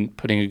lane,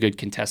 putting a good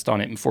contest on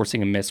it and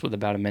forcing a miss with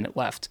about a minute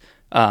left.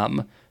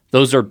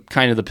 Those are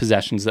kind of the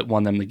possessions that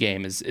won them the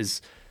game,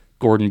 is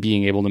Gordon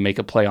being able to make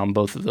a play on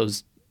both of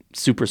those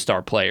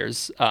superstar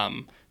players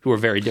who are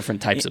very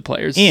different types of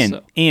players.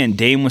 And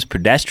Dame was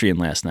pedestrian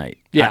last night.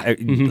 Yeah. I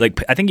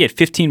think he had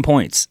 15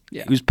 points.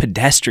 Yeah. He was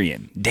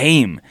pedestrian.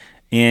 Dame.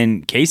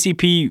 And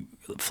KCP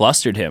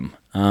flustered him.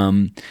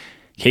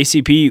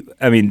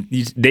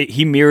 KCP,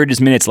 he mirrored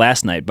his minutes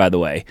last night, by the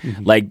way.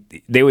 Mm-hmm.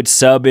 Like, they would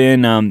sub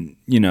in,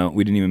 we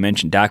didn't even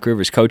mention Doc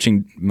Rivers'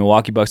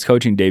 Milwaukee Bucks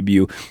coaching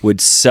debut, would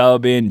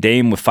sub in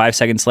Dame with 5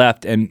 seconds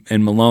left, and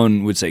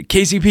Malone would say,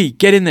 KCP,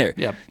 get in there.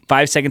 Yep.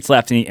 5 seconds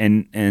left,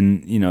 and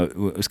it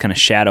was kind of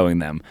shadowing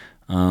them.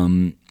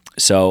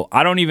 So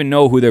I don't even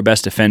know who their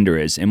best defender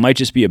is. It might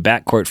just be a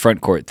backcourt,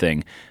 frontcourt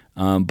thing.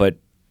 But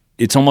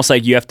it's almost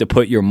like you have to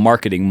put your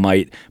marketing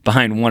might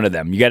behind one of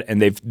them.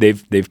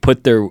 They've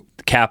put their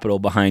capital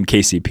behind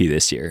KCP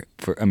this year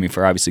for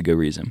obviously good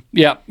reason.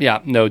 Yeah,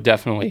 no,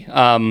 definitely.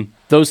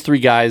 Those 3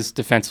 guys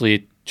defensively,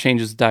 it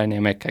changes the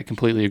dynamic. I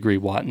completely agree.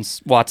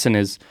 Watson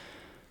is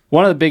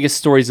one of the biggest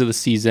stories of the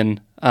season.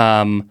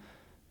 Mike,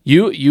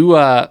 you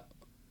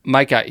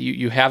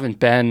haven't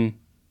been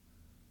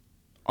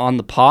on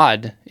the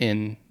pod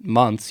in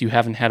months. You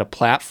haven't had a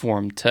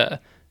platform to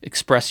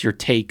express your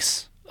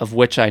takes, of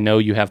which I know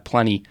you have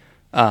plenty.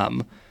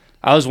 I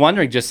was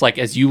wondering, just like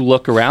as you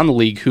look around the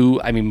league,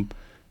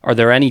 are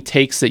there any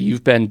takes that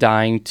you've been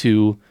dying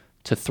to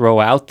throw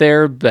out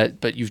there,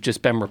 but you've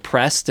just been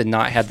repressed and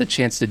not had the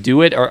chance to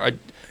do it? You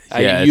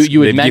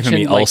had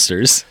mentioned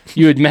ulcers.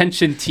 You had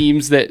mentioned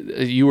teams that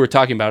you were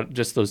talking about,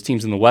 just those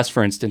teams in the West,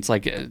 for instance,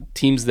 like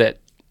teams that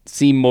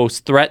seem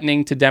most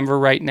threatening to Denver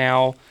right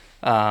now.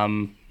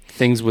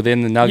 Things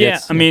within the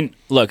Nuggets. Yeah,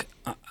 look,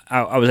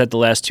 I was at the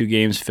last 2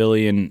 games,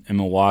 Philly and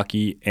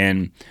Milwaukee,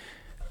 and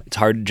it's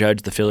hard to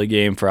judge the Philly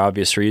game for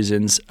obvious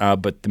reasons.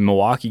 But the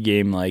Milwaukee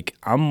game, like,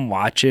 I'm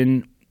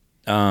watching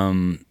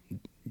Malik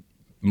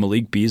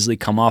Beasley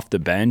come off the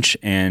bench,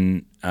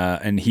 and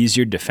he's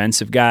your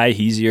defensive guy.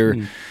 He's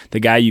the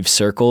guy you've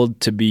circled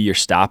to be your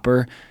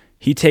stopper.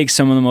 He takes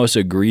some of the most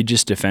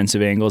egregious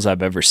defensive angles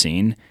I've ever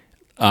seen,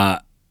 and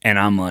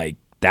I'm like,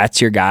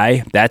 that's your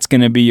guy. That's going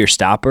to be your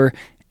stopper.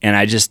 And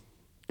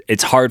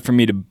it's hard for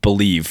me to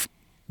believe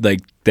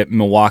like that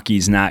Milwaukee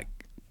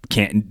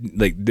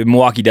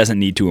doesn't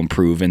need to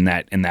improve in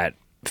that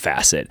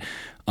facet.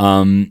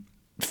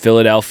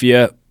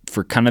 Philadelphia,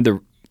 for kind of the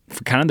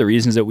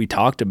reasons that we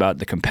talked about,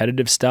 the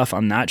competitive stuff,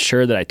 I'm not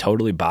sure that I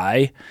totally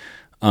buy.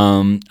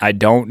 I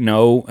don't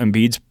know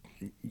Embiid's.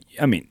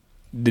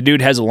 The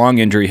dude has a long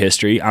injury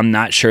history. I'm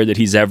not sure that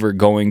he's ever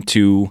going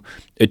to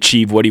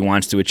achieve what he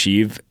wants to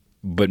achieve,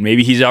 but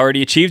maybe he's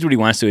already achieved what he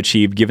wants to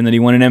achieve, given that he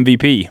won an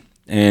MVP,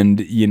 and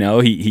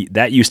he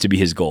that used to be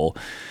his goal.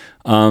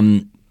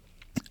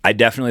 I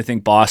definitely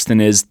think Boston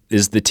is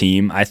the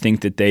team. I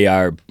think that they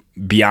are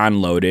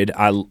beyond loaded.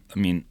 I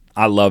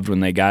loved when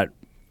they got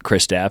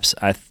Kristaps.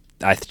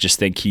 I just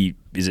think he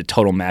is a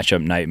total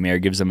matchup nightmare.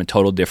 Gives them a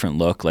total different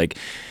look. Like,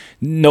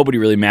 nobody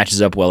really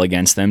matches up well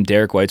against them.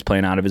 Derek White's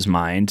playing out of his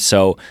mind.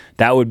 So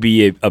that would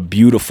be a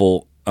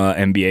beautiful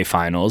NBA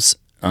Finals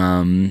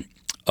and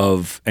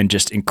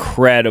just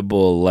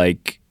incredible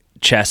like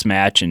chess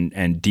match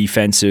and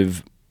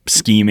defensive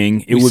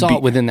scheming. We saw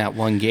it within that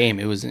one game.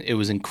 It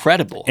was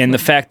incredible. And the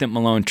fact that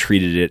Malone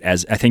treated it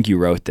as, I think you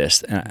wrote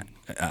this,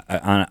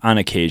 on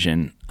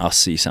occasion, I'll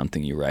see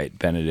something you write,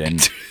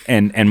 Bennett,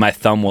 and my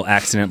thumb will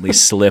accidentally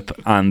slip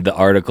on the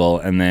article,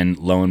 and then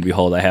lo and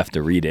behold, I have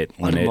to read it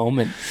when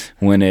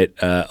it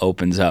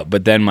opens up.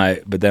 But then my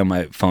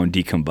phone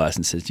decombusts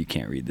and says, you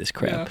can't read this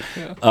crap.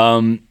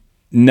 Yeah.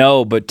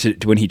 No, but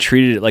when he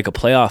treated it like a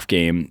playoff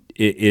game,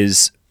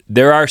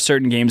 there are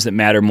certain games that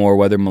matter more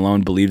whether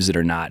Malone believes it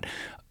or not.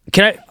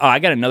 I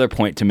got another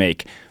point to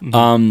make.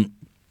 Mm-hmm.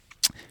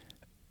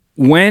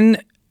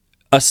 When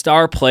a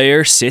star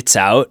player sits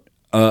out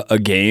a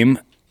game,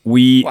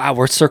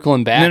 we're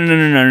circling back.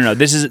 No.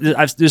 This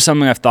is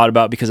something I've thought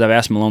about because I've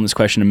asked Malone this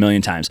question a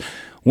million times.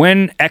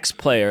 When X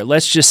player,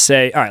 let's just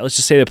say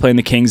they're playing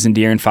the Kings and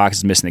De'Aaron Fox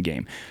is missing the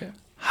game. Okay.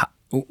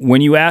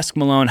 When you ask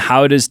Malone,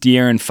 how does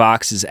De'Aaron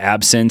Fox's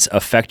absence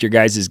affect your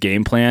guys'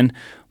 game plan?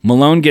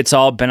 Malone gets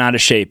all bent out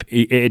of shape.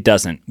 It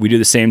doesn't. We do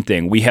the same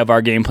thing. We have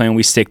our game plan.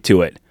 We stick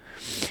to it.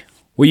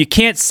 Well, you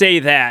can't say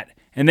that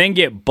and then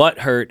get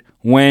butthurt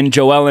when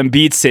Joel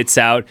Embiid sits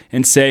out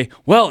and say,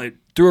 well, it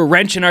threw a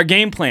wrench in our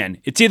game plan.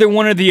 It's either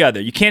one or the other.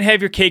 You can't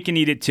have your cake and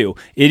eat it too.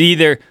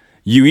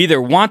 You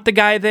either want the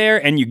guy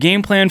there and you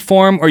game plan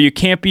for him, or you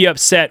can't be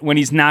upset when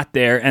he's not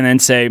there and then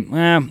say,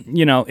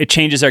 it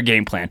changes our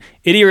game plan.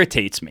 It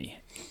irritates me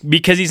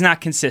because he's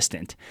not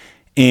consistent.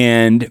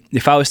 And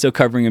if I was still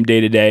covering him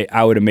day to day,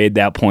 I would have made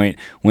that point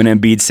when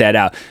Embiid sat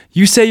out.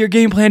 You say your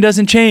game plan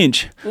doesn't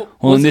change.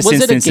 Well, in this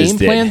instance, was it a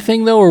game plan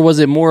thing though, or was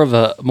it more of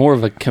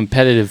a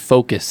competitive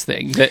focus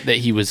thing that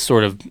he was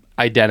sort of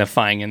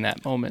identifying in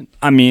that moment?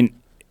 I mean,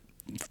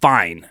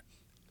 fine.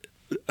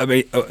 I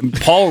mean,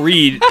 Paul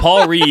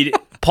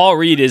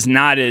Reed is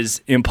not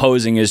as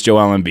imposing as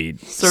Joel Embiid.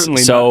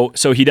 Certainly not.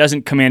 So he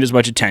doesn't command as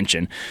much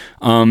attention.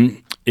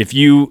 If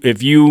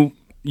you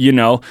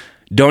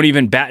don't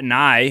even bat an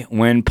eye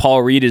when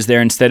Paul Reed is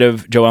there instead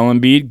of Joel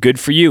Embiid, good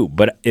for you.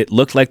 But it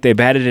looked like they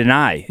batted an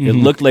eye. Mm-hmm. It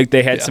looked like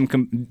they had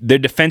their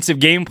defensive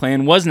game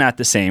plan was not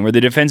the same, or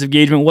the defensive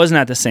engagement was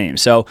not the same.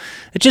 So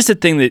it's just a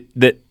thing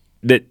that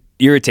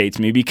irritates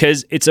me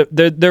because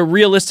they're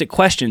realistic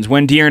questions.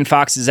 When De'Aaron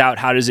Fox is out,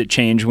 how does it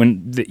change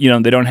when they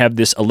don't have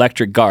this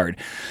electric guard?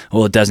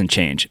 Well, it doesn't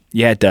change.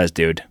 Yeah, it does,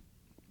 dude.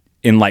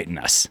 Enlighten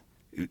us.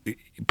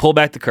 Pull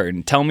back the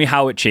curtain. Tell me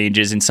how it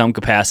changes in some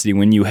capacity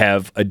when you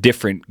have a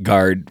different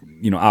guard,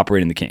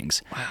 operating the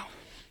Kings. Wow.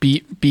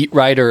 Beat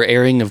writer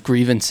airing of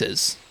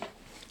grievances.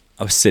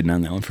 I was sitting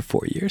on that one for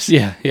 4 years.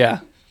 Yeah.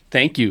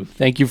 Thank you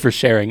for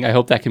sharing. I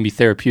hope that can be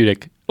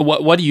therapeutic.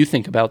 What do you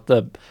think about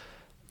the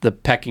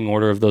pecking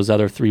order of those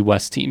other three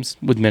West teams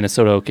with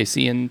Minnesota,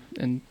 OKC,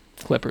 and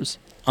Clippers?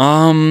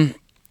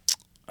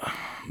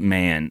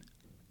 Man,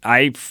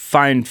 I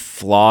find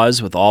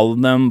flaws with all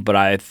of them, but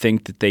I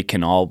think that they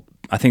can all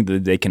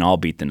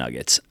beat the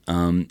Nuggets.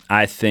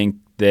 I think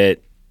that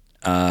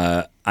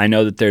I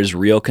know that there's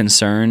real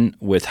concern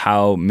with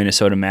how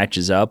Minnesota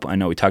matches up. I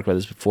know we talked about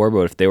this before,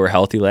 but if they were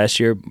healthy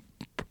last year,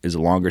 is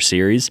a longer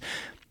series.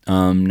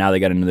 Now they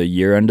got another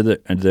year under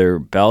their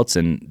belts,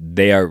 and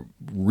they are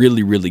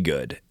really, really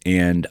good.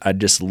 And I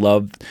just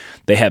love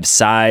they have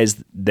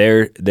size.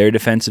 Their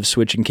defensive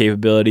switching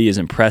capability is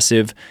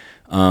impressive.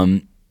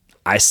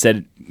 I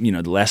said,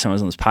 the last time I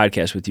was on this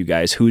podcast with you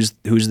guys, who's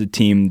the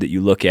team that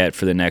you look at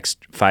for the next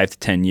 5 to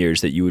 10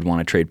 years that you would want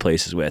to trade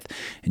places with?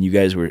 And you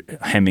guys were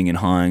hemming and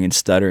hawing and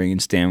stuttering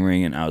and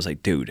stammering, and I was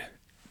like, dude,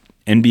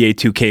 NBA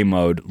 2K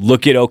mode,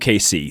 look at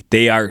OKC.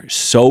 They are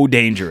so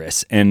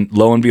dangerous. And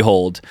lo and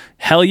behold,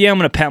 hell yeah, I'm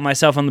going to pat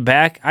myself on the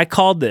back. I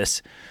called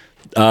this.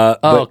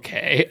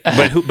 Okay.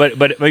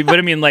 but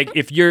I mean, like,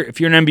 if you're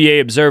an NBA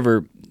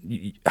observer,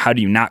 how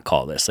do you not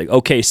call this? Like,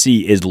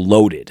 OKC is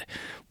loaded.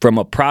 From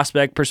a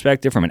prospect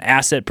perspective, from an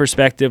asset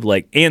perspective,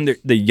 and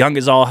the young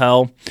as all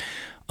hell.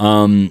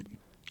 And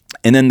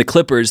then the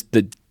Clippers,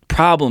 the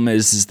problem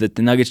is that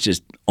the Nuggets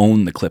just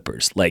own the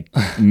Clippers.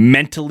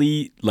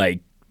 Mentally,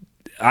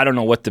 I don't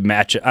know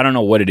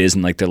what it is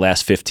in their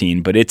last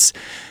 15, but it's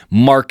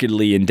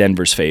markedly in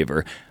Denver's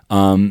favor.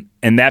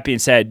 And that being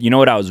said,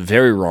 what I was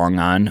very wrong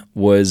on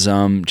was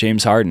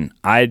James Harden.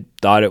 I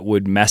thought it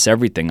would mess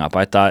everything up.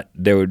 I thought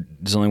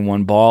there's only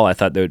one ball. I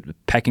thought there would be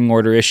pecking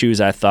order issues.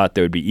 I thought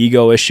there would be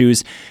ego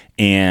issues.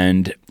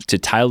 And to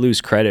Ty Lue's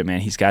credit,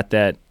 man, he's got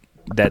that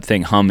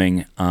thing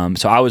humming.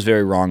 So I was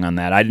very wrong on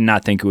that. I did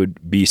not think it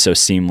would be so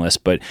seamless,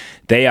 but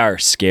they are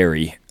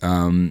scary.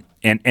 And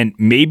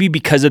maybe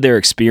because of their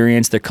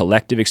experience, their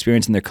collective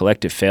experience and their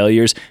collective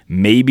failures,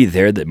 maybe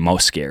they're the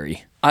most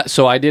scary.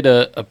 So I did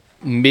a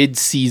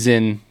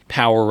mid-season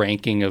power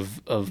ranking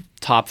of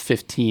top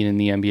 15 in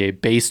the NBA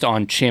based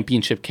on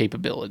championship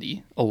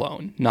capability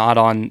alone, not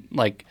on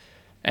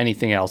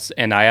anything else.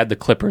 And I had the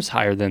Clippers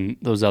higher than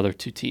those other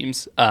two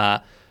teams. I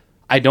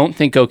don't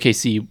think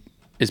OKC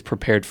is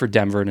prepared for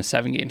Denver in a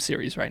 7-game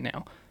series right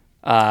now.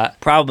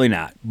 Probably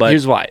not. But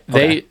here's why.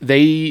 okay.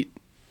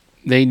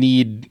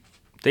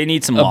 They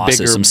need some a losses,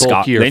 bigger, some scars.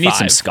 bulkier They need five.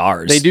 some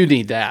scars. They do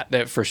need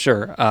that for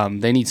sure.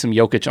 They need some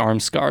Jokic arm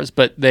scars,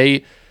 but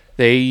they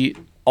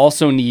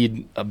also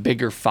need a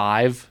bigger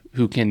five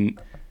who can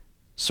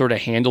sort of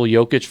handle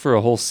Jokic for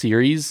a whole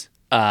series.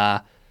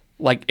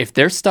 Like if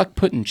they're stuck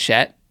putting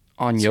Chet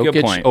on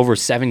Jokic over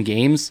 7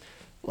 games,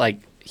 like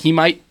he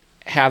might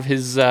have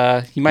his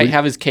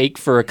cake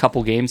for a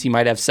couple games. He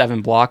might have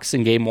 7 blocks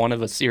in game 1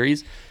 of a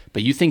series,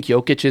 but you think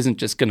Jokic isn't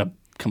just going to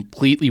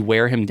completely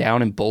wear him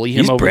down and bully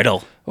him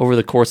over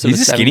the course of a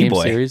 7-game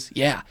series?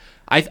 Yeah.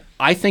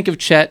 I think of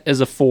Chet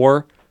as a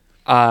 4.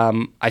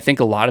 I think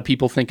a lot of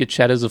people think of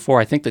Chet as a 4.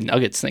 I think the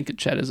Nuggets think of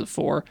Chet as a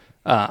 4.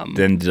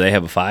 Then do they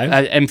have a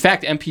 5? In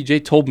fact,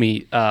 MPJ told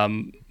me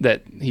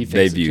that he thinks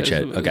they view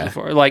Chet as okay. a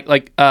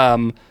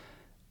 4.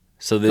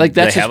 So do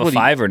that's they have a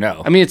 5 or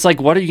no? I mean, it's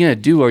like, what are you going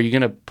to do? Are you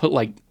going to put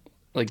like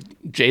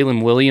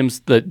Jalen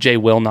Williams, the J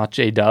Will, not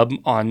J Dub,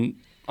 on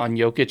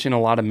Jokic in a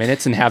lot of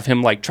minutes and have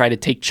him like try to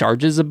take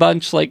charges a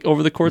bunch like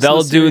over the course of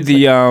the series?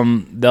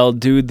 They'll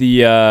do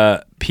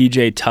the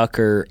PJ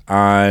Tucker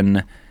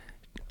on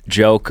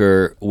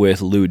Joker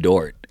with Lou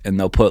Dort, and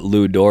they'll put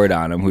Lou Dort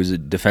on him, who's a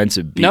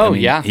defensive beat.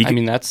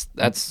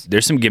 That's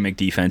there's some gimmick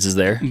defenses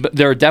there. But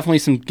there are definitely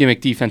some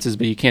gimmick defenses,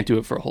 but you can't do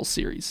it for a whole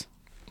series.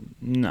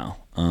 No.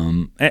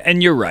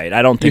 And you're right.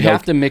 I don't think you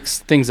have to mix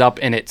things up,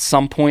 and at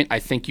some point, I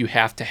think you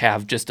have to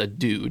have just a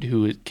dude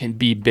who can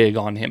be big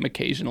on him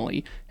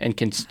occasionally and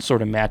can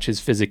sort of match his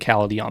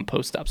physicality on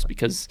post-ups.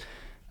 Because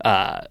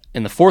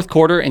in the fourth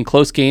quarter, in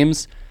close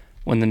games,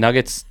 when the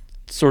Nuggets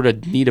sort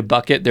of need a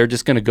bucket, they're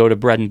just going to go to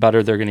bread and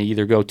butter. They're going to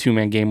either go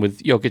 2-man game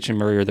with Jokic and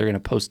Murray, or they're going to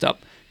post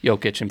up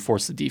Jokic and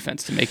force the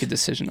defense to make a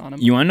decision on him.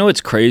 You want to know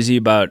what's crazy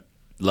about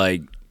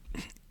like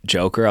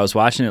Joker? I was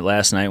watching it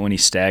last night when he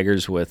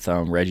staggers with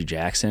Reggie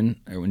Jackson,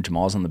 or when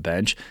Jamal's on the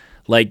bench.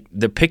 Like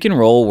the pick and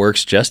roll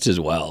works just as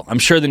well. I'm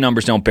sure the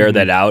numbers don't bear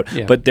that out,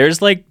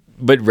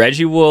 but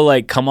Reggie will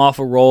like come off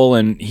a roll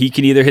and he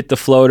can either hit the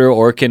floater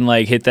or can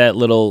like hit that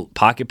little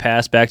pocket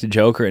pass back to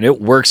Joker, and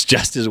it works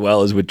just as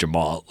well as with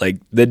Jamal. Like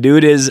the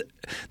dude is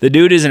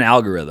an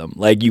algorithm.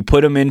 Like you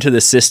put him into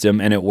the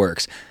system and it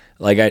works.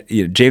 Like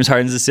James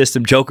Harden's a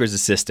system, Joker's a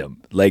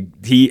system. Like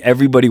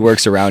everybody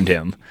works around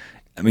him.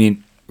 I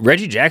mean,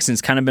 Reggie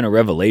Jackson's kind of been a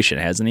revelation,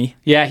 hasn't he?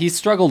 Yeah, he's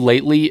struggled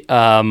lately.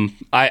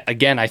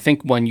 I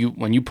think when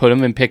you put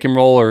him in pick and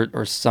roll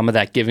or some of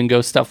that give and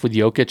go stuff with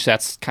Jokic,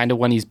 that's kind of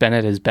when he's been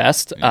at his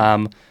best.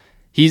 Yeah.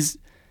 He's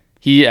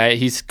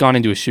gone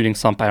into a shooting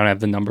slump. I don't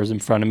have the numbers in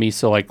front of me,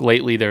 so like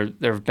lately there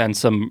have been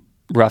some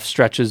rough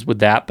stretches with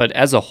that. But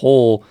as a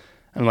whole,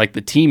 and like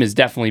the team has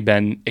definitely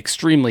been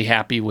extremely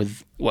happy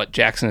with what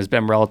Jackson has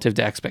been relative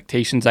to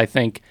expectations. I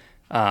think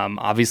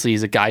obviously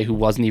he's a guy who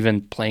wasn't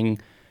even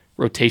playing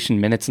rotation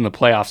minutes in the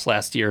playoffs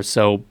last year,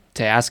 so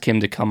to ask him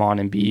to come on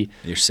and be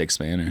your sixth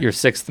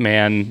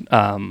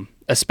man,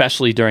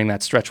 especially during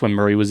that stretch when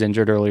Murray was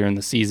injured earlier in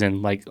the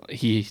season, like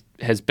he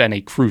has been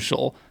a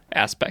crucial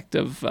aspect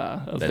of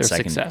their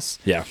success.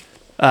 Yeah.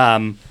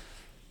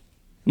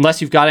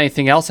 Unless you've got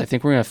anything else, I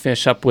think we're going to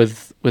finish up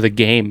with a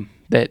game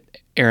that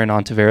Aaron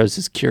Ontiveros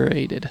has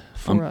curated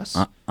for us.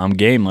 I'm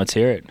game. Let's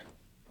hear it.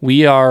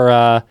 We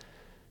are.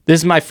 This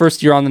is my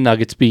first year on the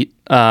Nuggets beat.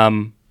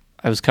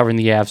 I was covering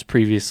the Avs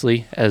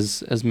previously,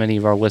 as many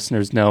of our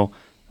listeners know.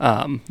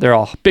 They're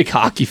all big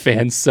hockey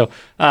fans. So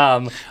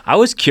I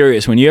was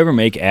curious, when you ever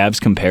make Avs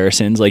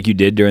comparisons like you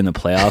did during the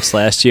playoffs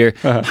last year,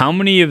 how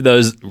many of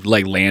those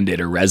like landed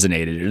or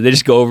resonated, or they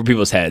just go over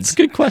people's heads?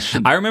 Good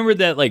question. I remember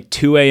that like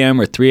 2 a.m.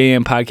 or 3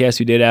 a.m. podcast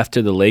we did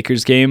after the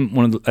Lakers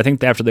game. I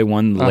think after they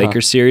won the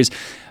Lakers series.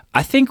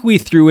 I think we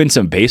threw in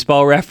some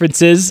baseball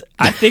references.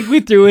 I think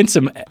we threw in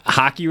some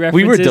hockey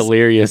references. We were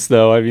delirious,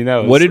 though. I mean, that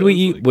was. What did we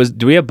eat?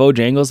 Do we have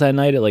Bojangles that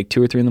night at like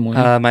 2 or 3 in the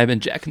morning? Might have been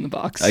Jack in the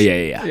Box. Oh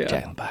yeah.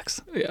 Jack in the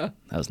Box. Yeah,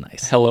 that was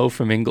nice. Hello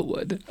from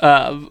Inglewood.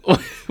 I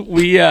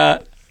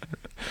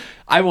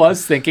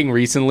was thinking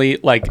recently,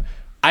 like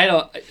I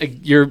don't.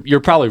 You're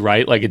probably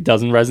right. Like it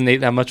doesn't resonate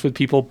that much with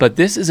people, but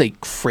this is a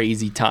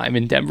crazy time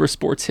in Denver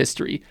sports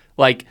history.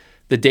 Like.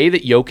 The day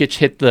that Jokic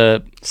hit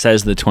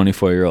says the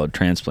 24-year-old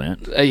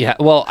transplant. Yeah,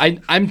 well,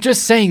 I'm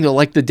just saying though,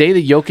 like the day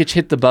that Jokic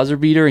hit the buzzer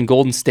beater in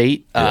Golden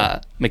State,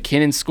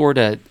 McKinnon scored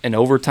an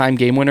overtime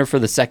game winner for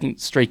the second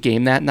straight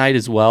game that night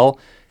as well,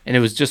 and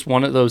it was just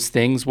one of those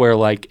things where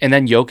like, and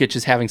then Jokic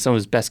is having some of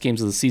his best games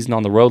of the season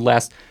on the road.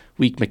 Last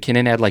week,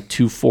 McKinnon had like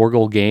 2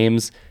 4-goal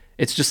games.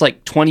 It's just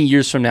like 20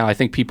 years from now, I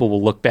think people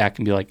will look back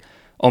and be like,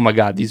 oh my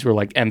God, these were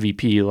like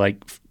MVP,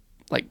 like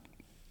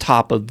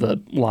top of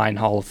the line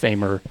Hall of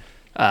Famer.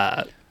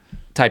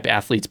 Type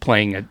athletes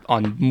playing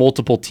on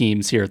multiple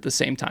teams here at the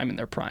same time in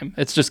their prime.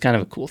 It's just kind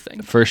of a cool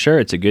thing. For sure.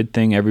 It's a good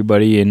thing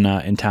everybody in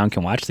town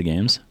can watch the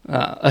games.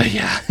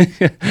 Yeah.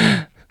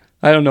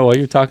 I don't know what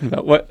you're talking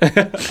about. What?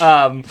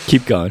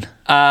 Keep going.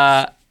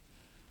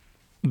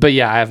 But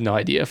yeah, I have no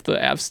idea if the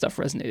Avs stuff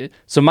resonated.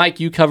 So Mike,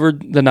 you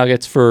covered the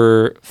Nuggets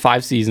for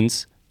 5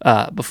 seasons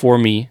before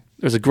me.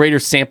 There's a greater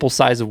sample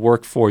size of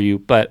work for you,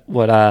 but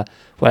what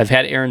I've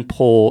had Aaron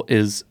pull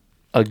is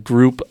a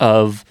group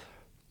of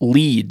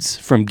leads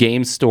from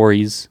game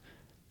stories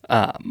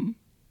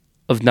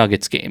of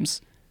Nuggets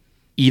games.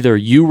 Either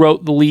you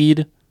wrote the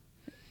lead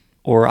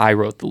or I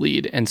wrote the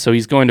lead. And so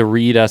he's going to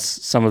read us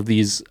some of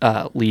these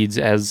leads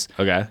as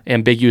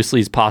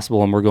ambiguously as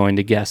possible, and we're going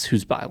to guess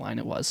whose byline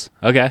it was.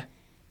 Okay.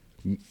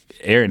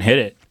 Aaron, hit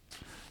it.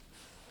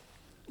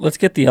 Let's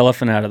get the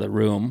elephant out of the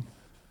room.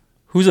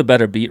 Who's a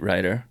better beat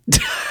writer?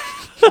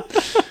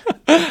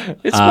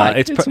 It's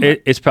Mike.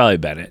 It's probably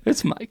Bennett.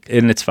 It's Mike.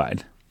 And it's fine.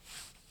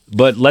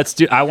 But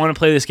I want to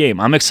play this game.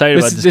 I'm excited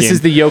about this game. This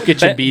is the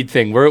Jokic and Embiid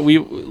thing.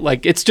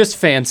 It's just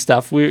fan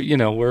stuff.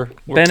 We're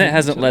Bennett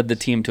hasn't led the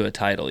team to a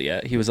title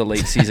yet. He was a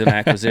late season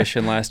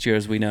acquisition last year,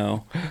 as we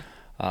know.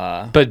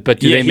 But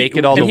do they make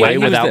it all the way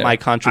without my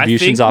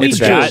contributions off the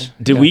bench?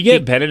 Did we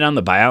get Bennett on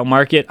the buyout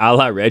market a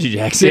la Reggie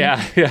Jackson?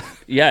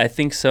 Yeah, I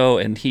think so.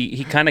 And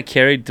he kind of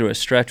carried through a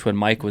stretch when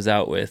Mike was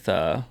out with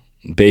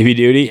baby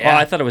duty. Yeah.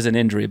 I thought it was an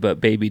injury,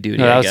 but baby duty.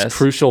 That I was guess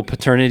crucial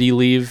paternity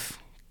leave.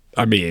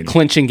 I mean,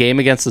 clinching game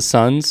against the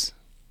Suns.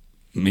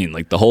 I mean,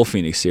 like the whole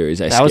Phoenix series.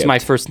 That was my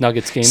first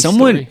Nuggets game.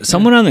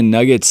 Someone on the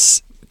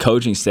Nuggets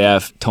coaching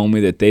staff told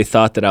me that they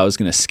thought that I was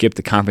going to skip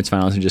the conference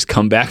finals and just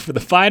come back for the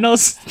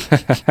finals.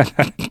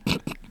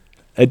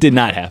 It did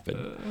not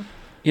happen.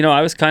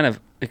 I was kind of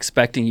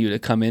expecting you to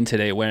come in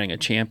today wearing a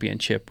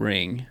championship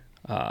ring,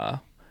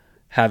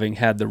 having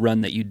had the run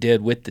that you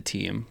did with the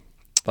team,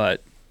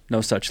 but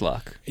no such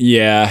luck.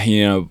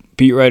 Yeah,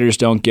 beat writers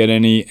don't get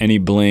any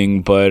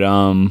bling, but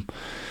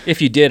if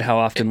you did, how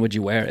often would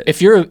you wear it?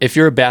 If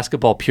you're a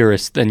basketball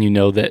purist, then you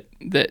know that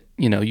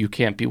you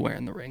can't be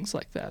wearing the rings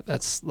like that.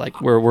 That's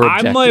like we're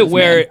objective,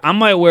 I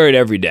might wear it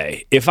every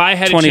day. If I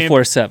had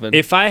 24/7.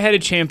 If I had a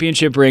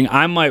championship ring,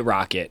 I might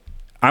rock it.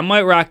 I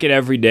might rock it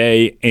every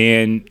day,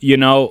 and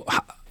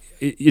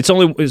it's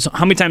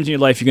how many times in your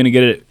life you're going to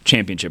get a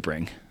championship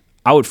ring?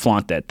 I would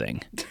flaunt that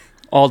thing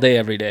all day,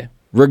 every day,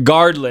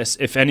 regardless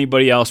if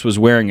anybody else was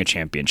wearing a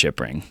championship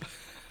ring.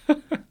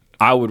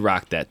 I would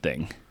rock that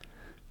thing.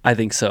 I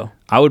think so.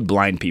 I would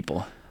blind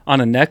people. On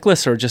a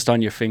necklace or just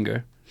on your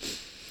finger?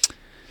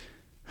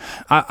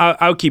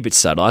 I would keep it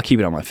subtle. I'll keep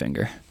it on my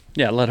finger.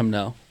 Yeah, let them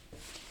know.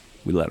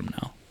 We let them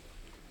know.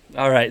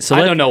 All right. So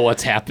I don't know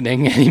what's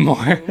happening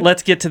anymore.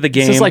 Let's get to the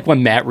game. This is like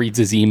when Matt reads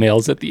his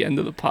emails at the end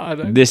of the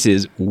pod. This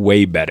is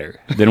way better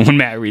than when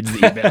Matt reads the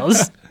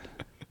emails.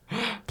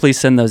 Please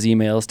send those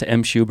emails to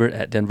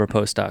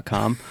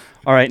mschubert@denverpost.com.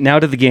 All right, now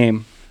to the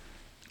game.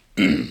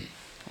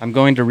 I'm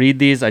going to read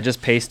these. I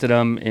just pasted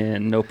them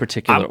in no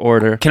particular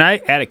order. Can I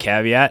add a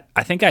caveat?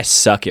 I think I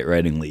suck at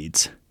writing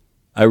leads.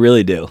 I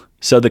really do.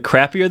 So the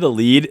crappier the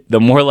lead, the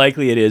more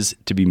likely it is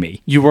to be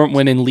me. You weren't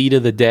winning lead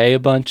of the day a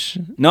bunch?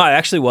 No, I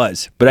actually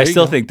was, but I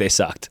still think they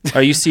sucked.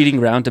 Are you seeding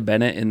round to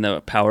Bennett in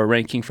the power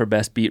ranking for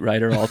best beat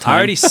writer all time? I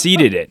already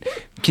seeded it.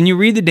 Can you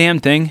read the damn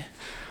thing?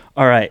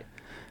 All right.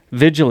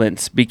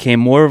 Vigilance became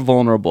more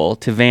vulnerable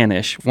to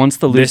vanish once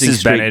the losing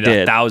streak did. This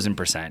is Bennett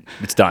 1,000%.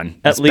 It's done.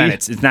 It's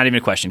Bennett's. It's not even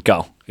a question.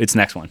 Go. It's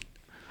next one.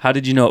 How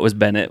did you know it was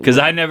Bennett? Because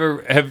I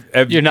never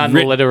have. You're not an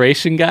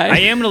alliteration guy? I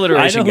am an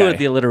alliteration guy. I know who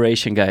the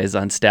alliteration guy is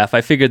on staff.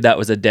 I figured that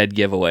was a dead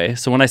giveaway.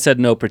 So when I said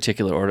no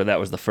particular order, that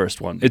was the first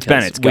one. It's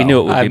Bennett's. We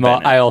knew it would be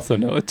Bennett. I also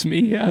know it's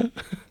me, yeah.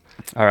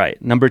 All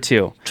right, number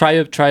 2. Try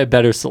a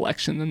better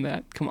selection than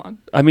that. Come on.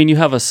 I mean, you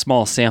have a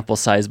small sample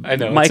size. I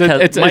know. Mike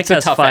has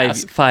tough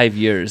ask. 5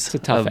 years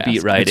of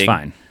beat writing. It's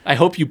fine. I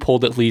hope you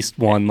pulled at least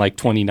one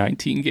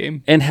 2019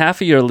 game. And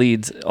half of your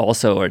leads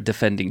also are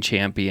defending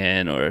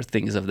champion or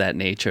things of that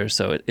nature.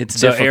 So it's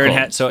difficult.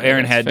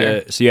 Aaron had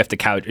to. So you have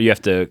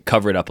to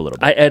cover it up a little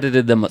bit. I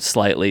edited them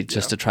slightly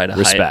just to try to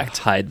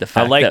hide the fact.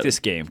 I like this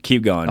game.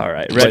 Keep going. All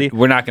right, ready? But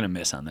we're not going to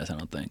miss on this, I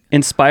don't think.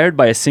 Inspired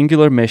by a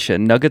singular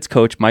mission, Nuggets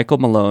coach Michael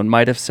Malone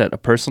might have set a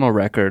personal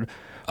record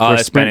for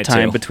sprint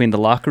time between the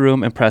locker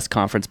room and press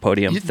conference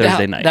podium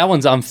Thursday night. That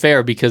one's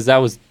unfair because that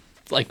was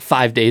like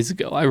 5 days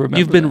ago. I remember.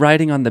 You've been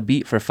writing on the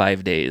beat for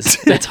 5 days.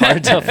 It's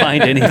hard to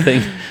find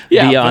anything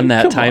beyond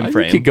that time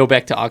frame. You could go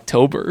back to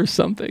October or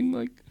something.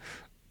 Like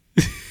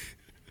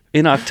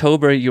in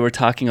October, you were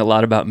talking a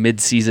lot about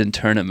mid-season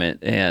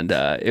tournament, and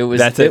it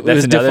was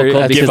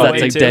difficult because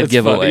that's a dead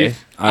giveaway.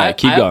 All right,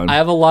 keep going. I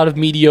have a lot of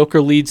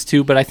mediocre leads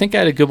too, but I think I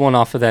had a good one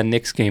off of that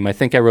Knicks game. I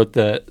think I wrote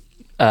the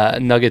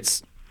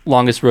Nuggets'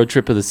 longest road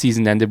trip of the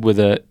season ended with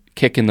a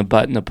kick in the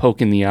butt and a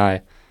poke in the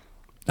eye.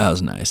 That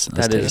was nice.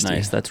 That is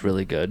nice. That's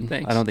really good.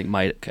 Thanks. I don't think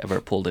Mike ever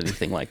pulled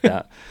anything like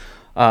that.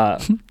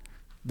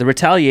 The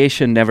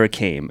retaliation never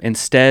came.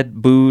 Instead,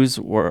 boos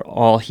were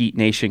all Heat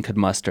Nation could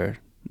muster.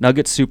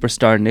 Nuggets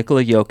superstar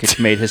Nikola Jokic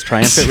made his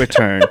triumphant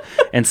return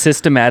and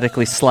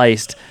systematically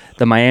sliced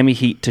The Miami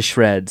Heat to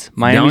shreds.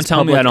 Miami's Don't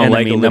tell me public I don't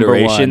like enemy, number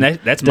alliteration. one.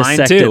 That's mine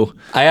Dissected. too.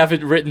 I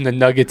haven't written the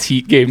Nuggets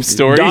Heat game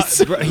stories.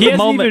 He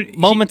hasn't even,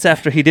 Moments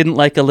after he didn't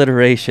like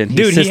alliteration, he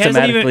dude,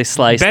 systematically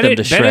sliced them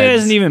to shreds. Bennett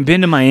hasn't even been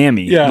to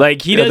Miami. Yeah.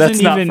 Like he Yeah, doesn't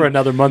that's not even for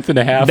another month and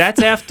a half.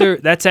 That's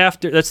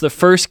the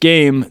first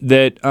game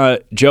that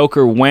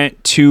Joker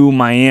went to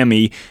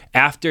Miami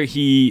after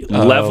he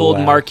leveled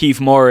wow. Markieff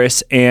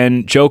Morris,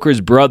 and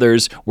Joker's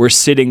brothers were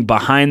sitting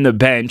behind the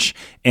bench,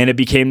 and it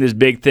became this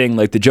big thing.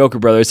 Like the Joker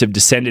brothers have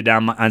descended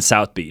on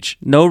South Beach.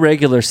 No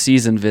regular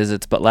season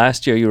visits, but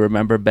last year, you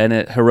remember,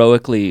 Bennett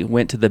heroically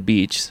went to the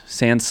beach,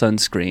 sans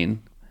sunscreen,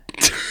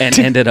 and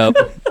ended up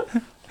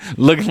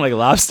Looking like a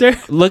lobster?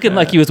 looking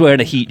like he was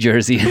wearing a Heat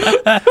jersey. He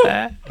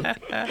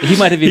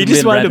might have even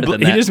been redder than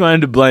that. He just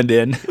wanted to blend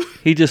in.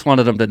 He just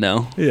wanted them to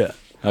know. Yeah.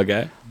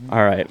 Okay.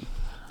 All right.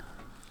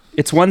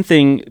 It's one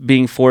thing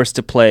being forced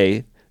to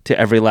play to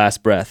every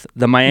last breath.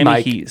 The Miami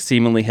Mike. Heat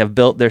seemingly have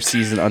built their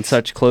season on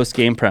such close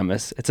game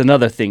premise. It's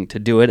another thing to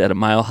do it at a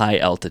mile-high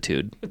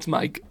altitude. It's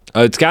Mike.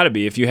 It's got to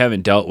be if you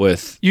haven't dealt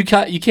with. You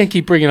can't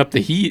keep bringing up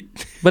the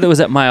Heat. But it was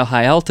at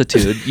mile-high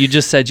altitude. You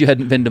just said you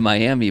hadn't been to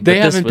Miami. But They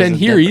this haven't was been in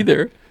here Denver.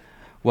 either.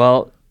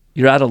 Well,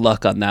 you're out of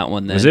luck on that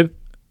one then. Was it?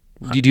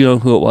 Do you know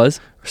who it was?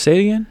 Say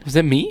it again. Was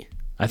that me?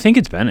 I think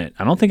it's Bennett.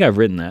 I don't think I've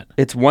written that.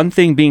 It's one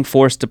thing being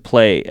forced to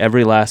play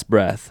every last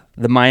breath.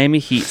 The Miami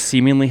Heat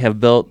seemingly have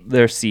built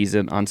their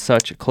season on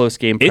such a close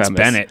game premise. It's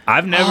Bennett.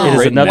 I've never It is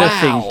written another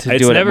that. thing to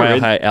It's do it at never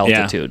mile-high written-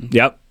 altitude.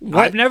 Yeah. Yep.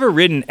 What? I've never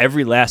written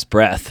every last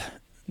breath.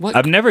 What?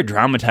 I've never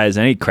dramatized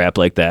any crap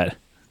like that.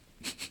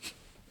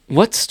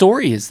 What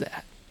story is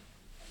that?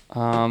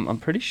 I'm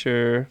pretty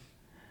sure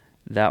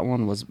that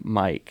one was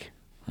Mike.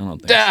 I don't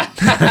think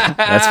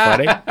that's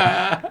funny.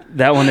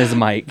 That one is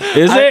Mike.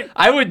 Is it?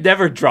 I would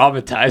never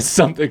dramatize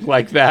something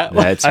like that.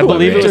 That's I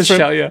believe it hilarious. was Just from,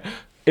 tell you.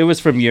 it was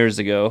from years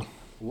ago.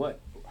 What?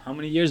 How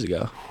many years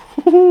ago?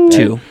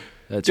 2.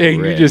 That's Dang,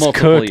 you rare. just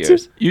Multiple cooked.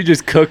 years. You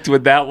just cooked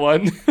with that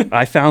one.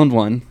 I found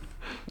one.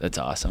 That's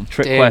awesome.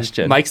 Trick Dang,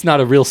 question. Mike's not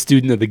a real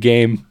student of the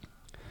game.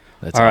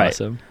 That's All right.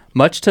 awesome.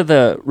 Much to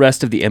the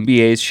rest of the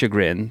NBA's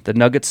chagrin, the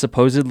Nuggets'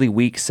 supposedly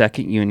weak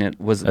second unit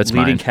was That's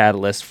leading mine.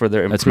 catalyst for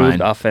their That's improved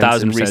mine. offense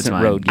 1000% in it's recent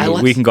mine. road I games.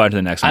 like- We can go on to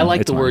the next one. I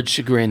like It's the mine. word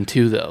chagrin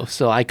too, though.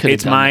 So I could.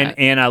 It's mine,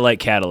 and I like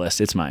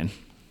Catalyst. It's mine.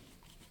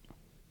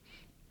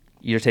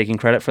 You're taking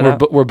credit for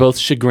that? We're both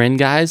chagrin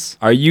guys.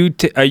 Are you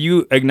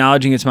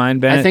acknowledging it's mine,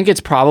 Bennett? I think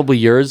it's probably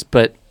yours,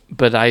 but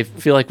I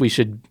feel like we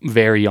should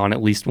vary on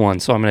at least one.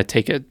 So I'm going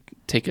to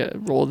take a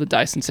roll of the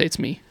dice and say it's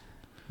me.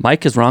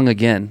 Mike is wrong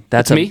again.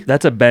 That's me?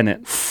 That's a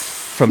Bennett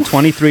from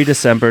 23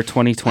 December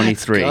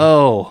 2023.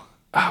 Oh,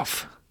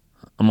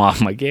 I'm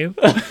off my game.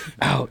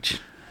 Ouch.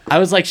 I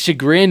was like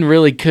chagrin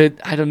really could.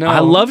 I don't know. I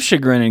love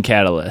Chagrin and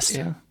Catalyst.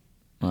 Yeah.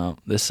 Well,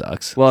 this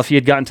sucks. Well, if you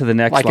had gotten to the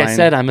next Like line, I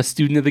said, I'm a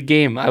student of the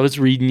game. I was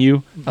reading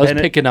you. I was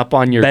Bennett- picking up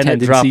on your Bennett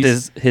dropped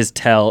tendencies. his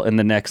tell in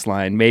the next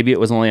line. Maybe it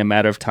was only a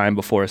matter of time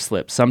before a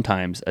slip.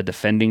 Sometimes a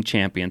defending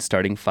champion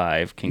starting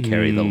 5 can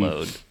carry the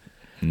load.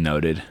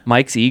 Noted.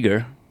 Mike's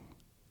eager.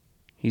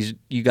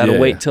 You got to Yeah.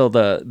 wait till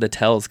the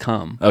tells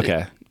come.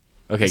 Okay.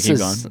 Okay, This keep is-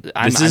 going.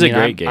 I'm- This I is mean, a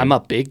great I'm- game. I'm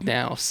up big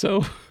now,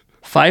 so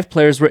 5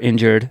 players were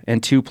injured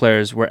and 2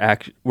 players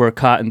were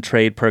caught in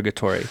trade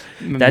purgatory.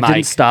 That Mike.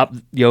 didn't stop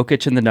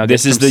Jokic and the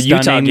Nuggets This is from the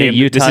Utah stunning game. the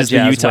Utah This is the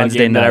Jazz Utah Wednesday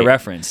game that I night.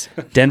 referenced.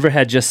 Denver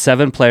had just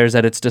 7 players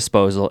at its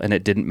disposal, and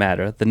it didn't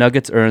matter. The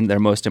Nuggets earned their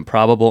most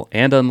improbable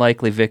and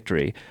unlikely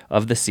victory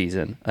of the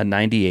season, a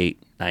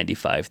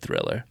 98-95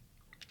 thriller.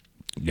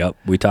 Yep,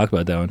 we talked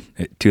about that one.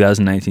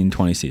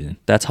 2019-20 season.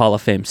 That's Hall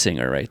of Fame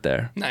singer right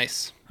there.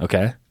 nice.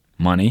 Okay,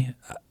 money.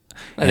 That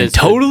And is good.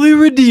 totally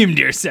redeemed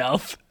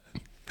yourself.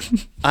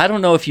 I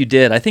don't know if you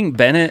did. I think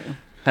Bennett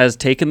has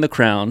taken the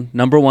crown,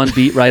 number 1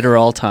 beat writer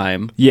all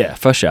time. Yeah,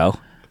 for sure.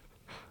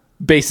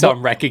 Based on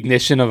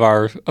recognition of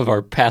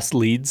our past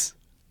leads.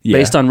 Yeah.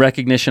 Based on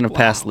recognition of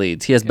past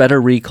leads. He has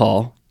better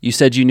recall. You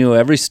said you knew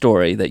every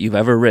story that you've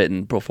ever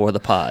written before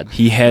the pod.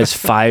 He has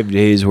 5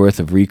 days worth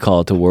of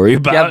recall to worry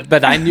about. Yeah,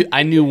 but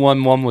I knew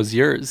one was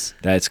yours.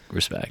 That's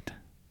respect.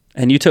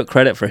 And you took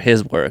credit for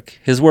his work.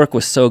 His work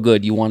was so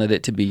good you wanted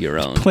it to be your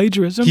own.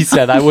 Plagiarism. He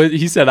said I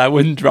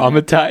wouldn't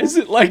dramatize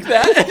it like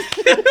that.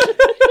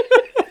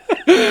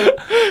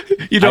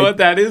 You know what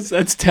that is?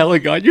 That's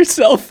telling on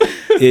yourself.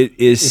 It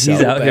is. He's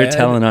so out here bad.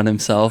 telling on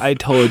himself. I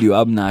told you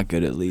I'm not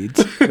good at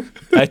leads.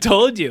 I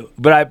told you,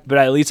 but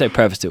at least I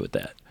prefaced it with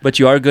that. But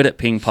you are good at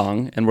ping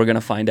pong, and we're going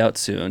to find out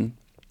soon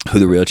Who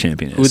the real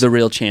champion is? who the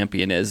real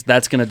champion is.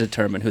 That's going to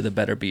determine who the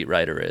better beat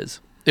writer is.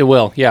 It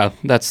will, yeah.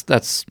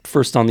 That's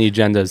first on the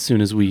agenda as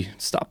soon as we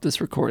stop this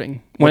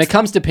recording. When it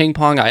comes to ping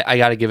pong, I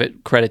got to give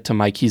it credit to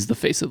Mike. He's the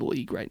face of the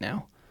league right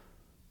now.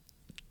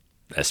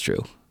 That's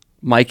true.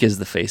 Mike is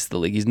the face of the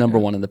league. He's number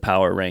 1 in the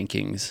power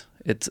rankings.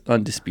 It's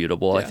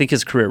undisputable. I Yeah. think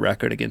his career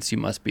record against you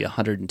must be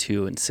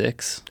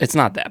 102-6. It's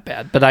not that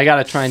bad, but I got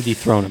to try and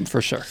dethrone him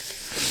for sure.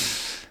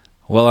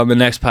 Well, on the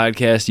next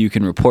podcast, you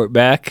can report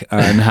back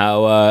on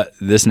how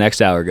this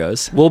next hour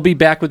goes. We'll be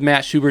back with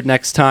Matt Schubert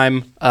next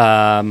time.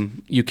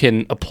 You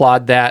can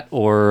applaud that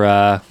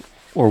or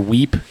or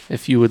weep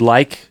if you would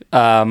like.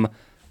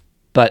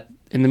 But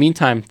in the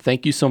meantime,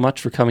 thank you so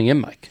much for coming in,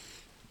 Mike.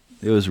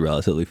 It was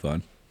relatively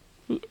fun.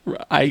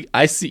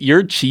 I see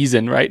you're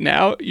cheesing right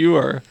now. You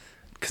are,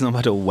 because I'm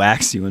about to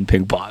wax you in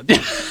ping pong.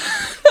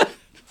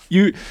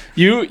 you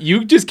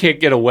just can't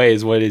get away,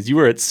 is what it is. You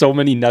were at so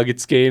many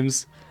Nuggets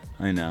games.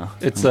 I know.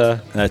 It's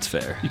that's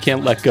fair. You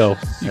can't let go.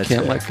 You That's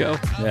can't fair. let go.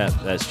 Yeah,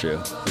 that's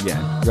true.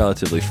 Again,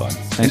 relatively fun.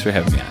 Thanks for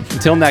having me on.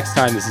 Until next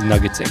time, this is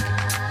Nuggets Inc.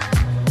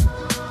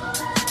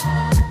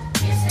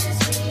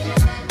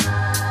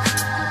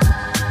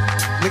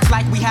 Looks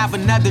like we have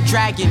another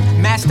dragon,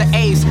 Master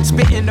Ace,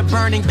 spitting the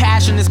burning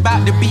passion. It's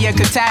about to be a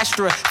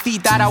catastrophe.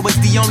 Thought I was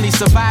the only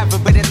survivor,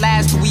 but at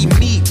last we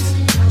meet.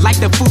 Like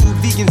the food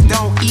vegans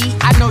don't eat.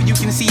 I know you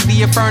can see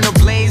the infernal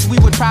blaze. We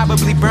would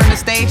probably burn the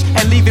stage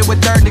and leave it with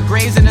 3rd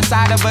degrees. And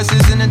inside of us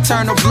is an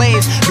eternal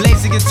blaze,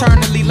 blazing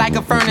eternally like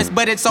a furnace.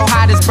 But it's so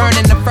hot it's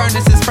burning the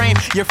furnace's frame.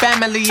 Your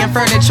family and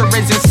furniture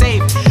isn't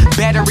safe.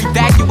 Better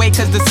evacuate,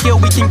 cause the skill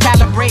we can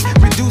calibrate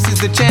reduces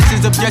the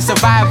chances of your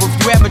survival if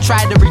you ever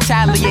try to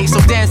retaliate.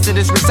 So dance to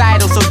this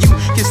recital so you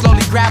can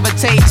slowly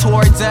gravitate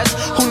towards us.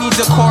 Who needs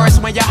a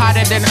chorus when you're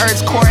hotter than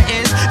Earth's core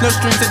is? No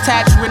strings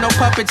attached with no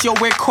puppets, yo,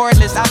 we're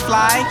cordless. I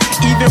fly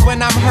even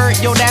when I'm hurt,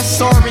 yo, that's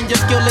soaring. Your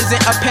skill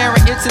isn't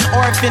apparent, it's an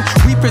orphan.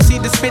 We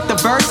proceed to spit the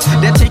verse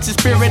that takes your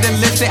spirit and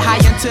lifts it high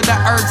into the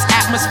earth's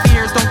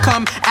atmospheres. Don't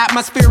come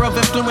atmosphere of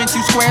influence,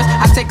 you squares.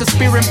 I take a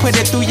spear and put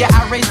it through you,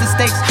 I raise the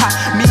stakes. Ha,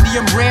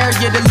 medium rare,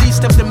 you're the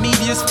least of the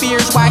media's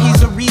fears. Why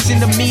he's the reason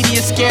the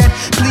media's scared.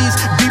 Please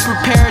be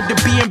prepared to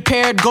be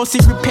impaired. Go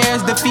seek repairs,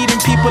 defeating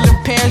people in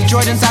pairs.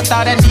 Jordans, I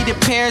thought I needed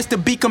pairs to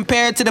be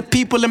compared to the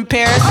people in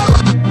pairs.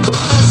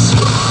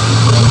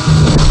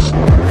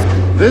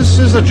 This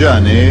is a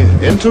journey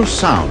into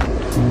sound.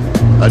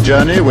 A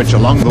journey which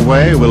along the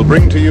way will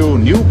bring to you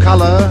new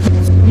color,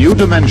 new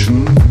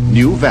dimension,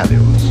 new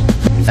values,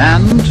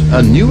 and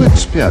a new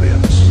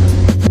experience.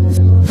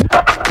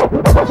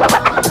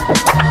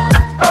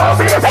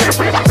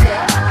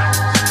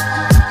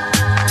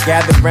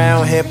 Gather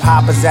round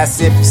hip-hoppers as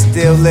if you're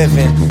still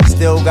living.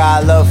 Still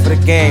got love for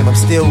the game, I'm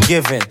still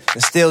giving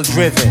and still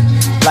driven.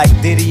 Like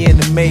Diddy in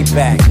the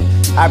Maybach.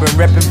 I've been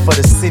repping for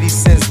the city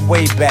since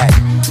way back.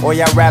 All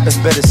y'all rappers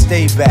better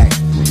stay back,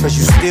 cause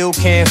you still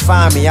can't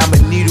find me. I'm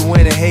a needle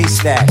in a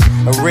haystack,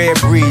 a rare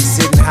breed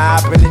sitting high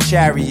up in the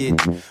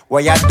chariot.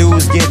 What y'all do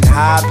is getting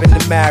high up in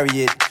the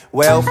Marriott.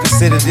 Well,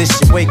 consider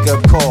this your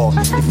wake-up call.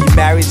 If you're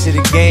married to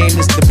the game,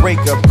 this the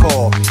breakup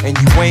call. And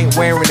you ain't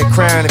wearing a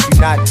crown if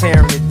you're not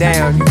tearing it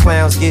down. You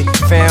clowns get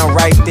found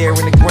right there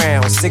in the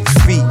ground, 6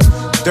 feet,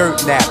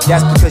 dirt nap,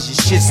 that's because your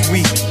shit's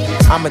weak.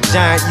 I'm a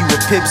giant, you a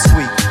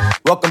pipsqueak.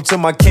 Welcome to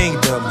my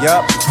kingdom,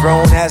 yup, the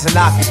throne has an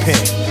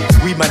occupant.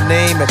 Read my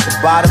name at the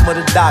bottom of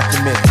the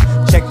document.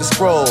 Check the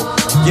scroll,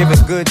 giving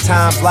good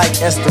times like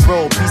Esther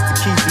Roll. Peace to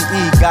Keithy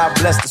E, God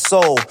bless the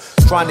soul.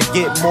 Trying to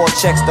get more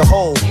checks to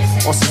hold.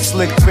 On some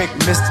slick Rick,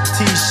 Mr.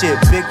 T shit,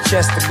 big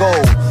chest of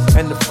gold.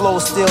 And the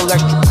flow's still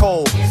extra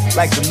cold,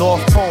 like the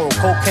North Pole,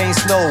 cocaine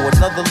snow,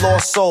 another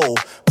lost soul.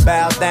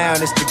 Bow down,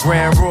 it's the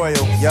Grand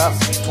Royal, yup.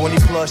 20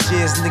 plus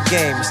years in the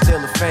game, and still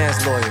the fans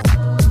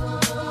loyal.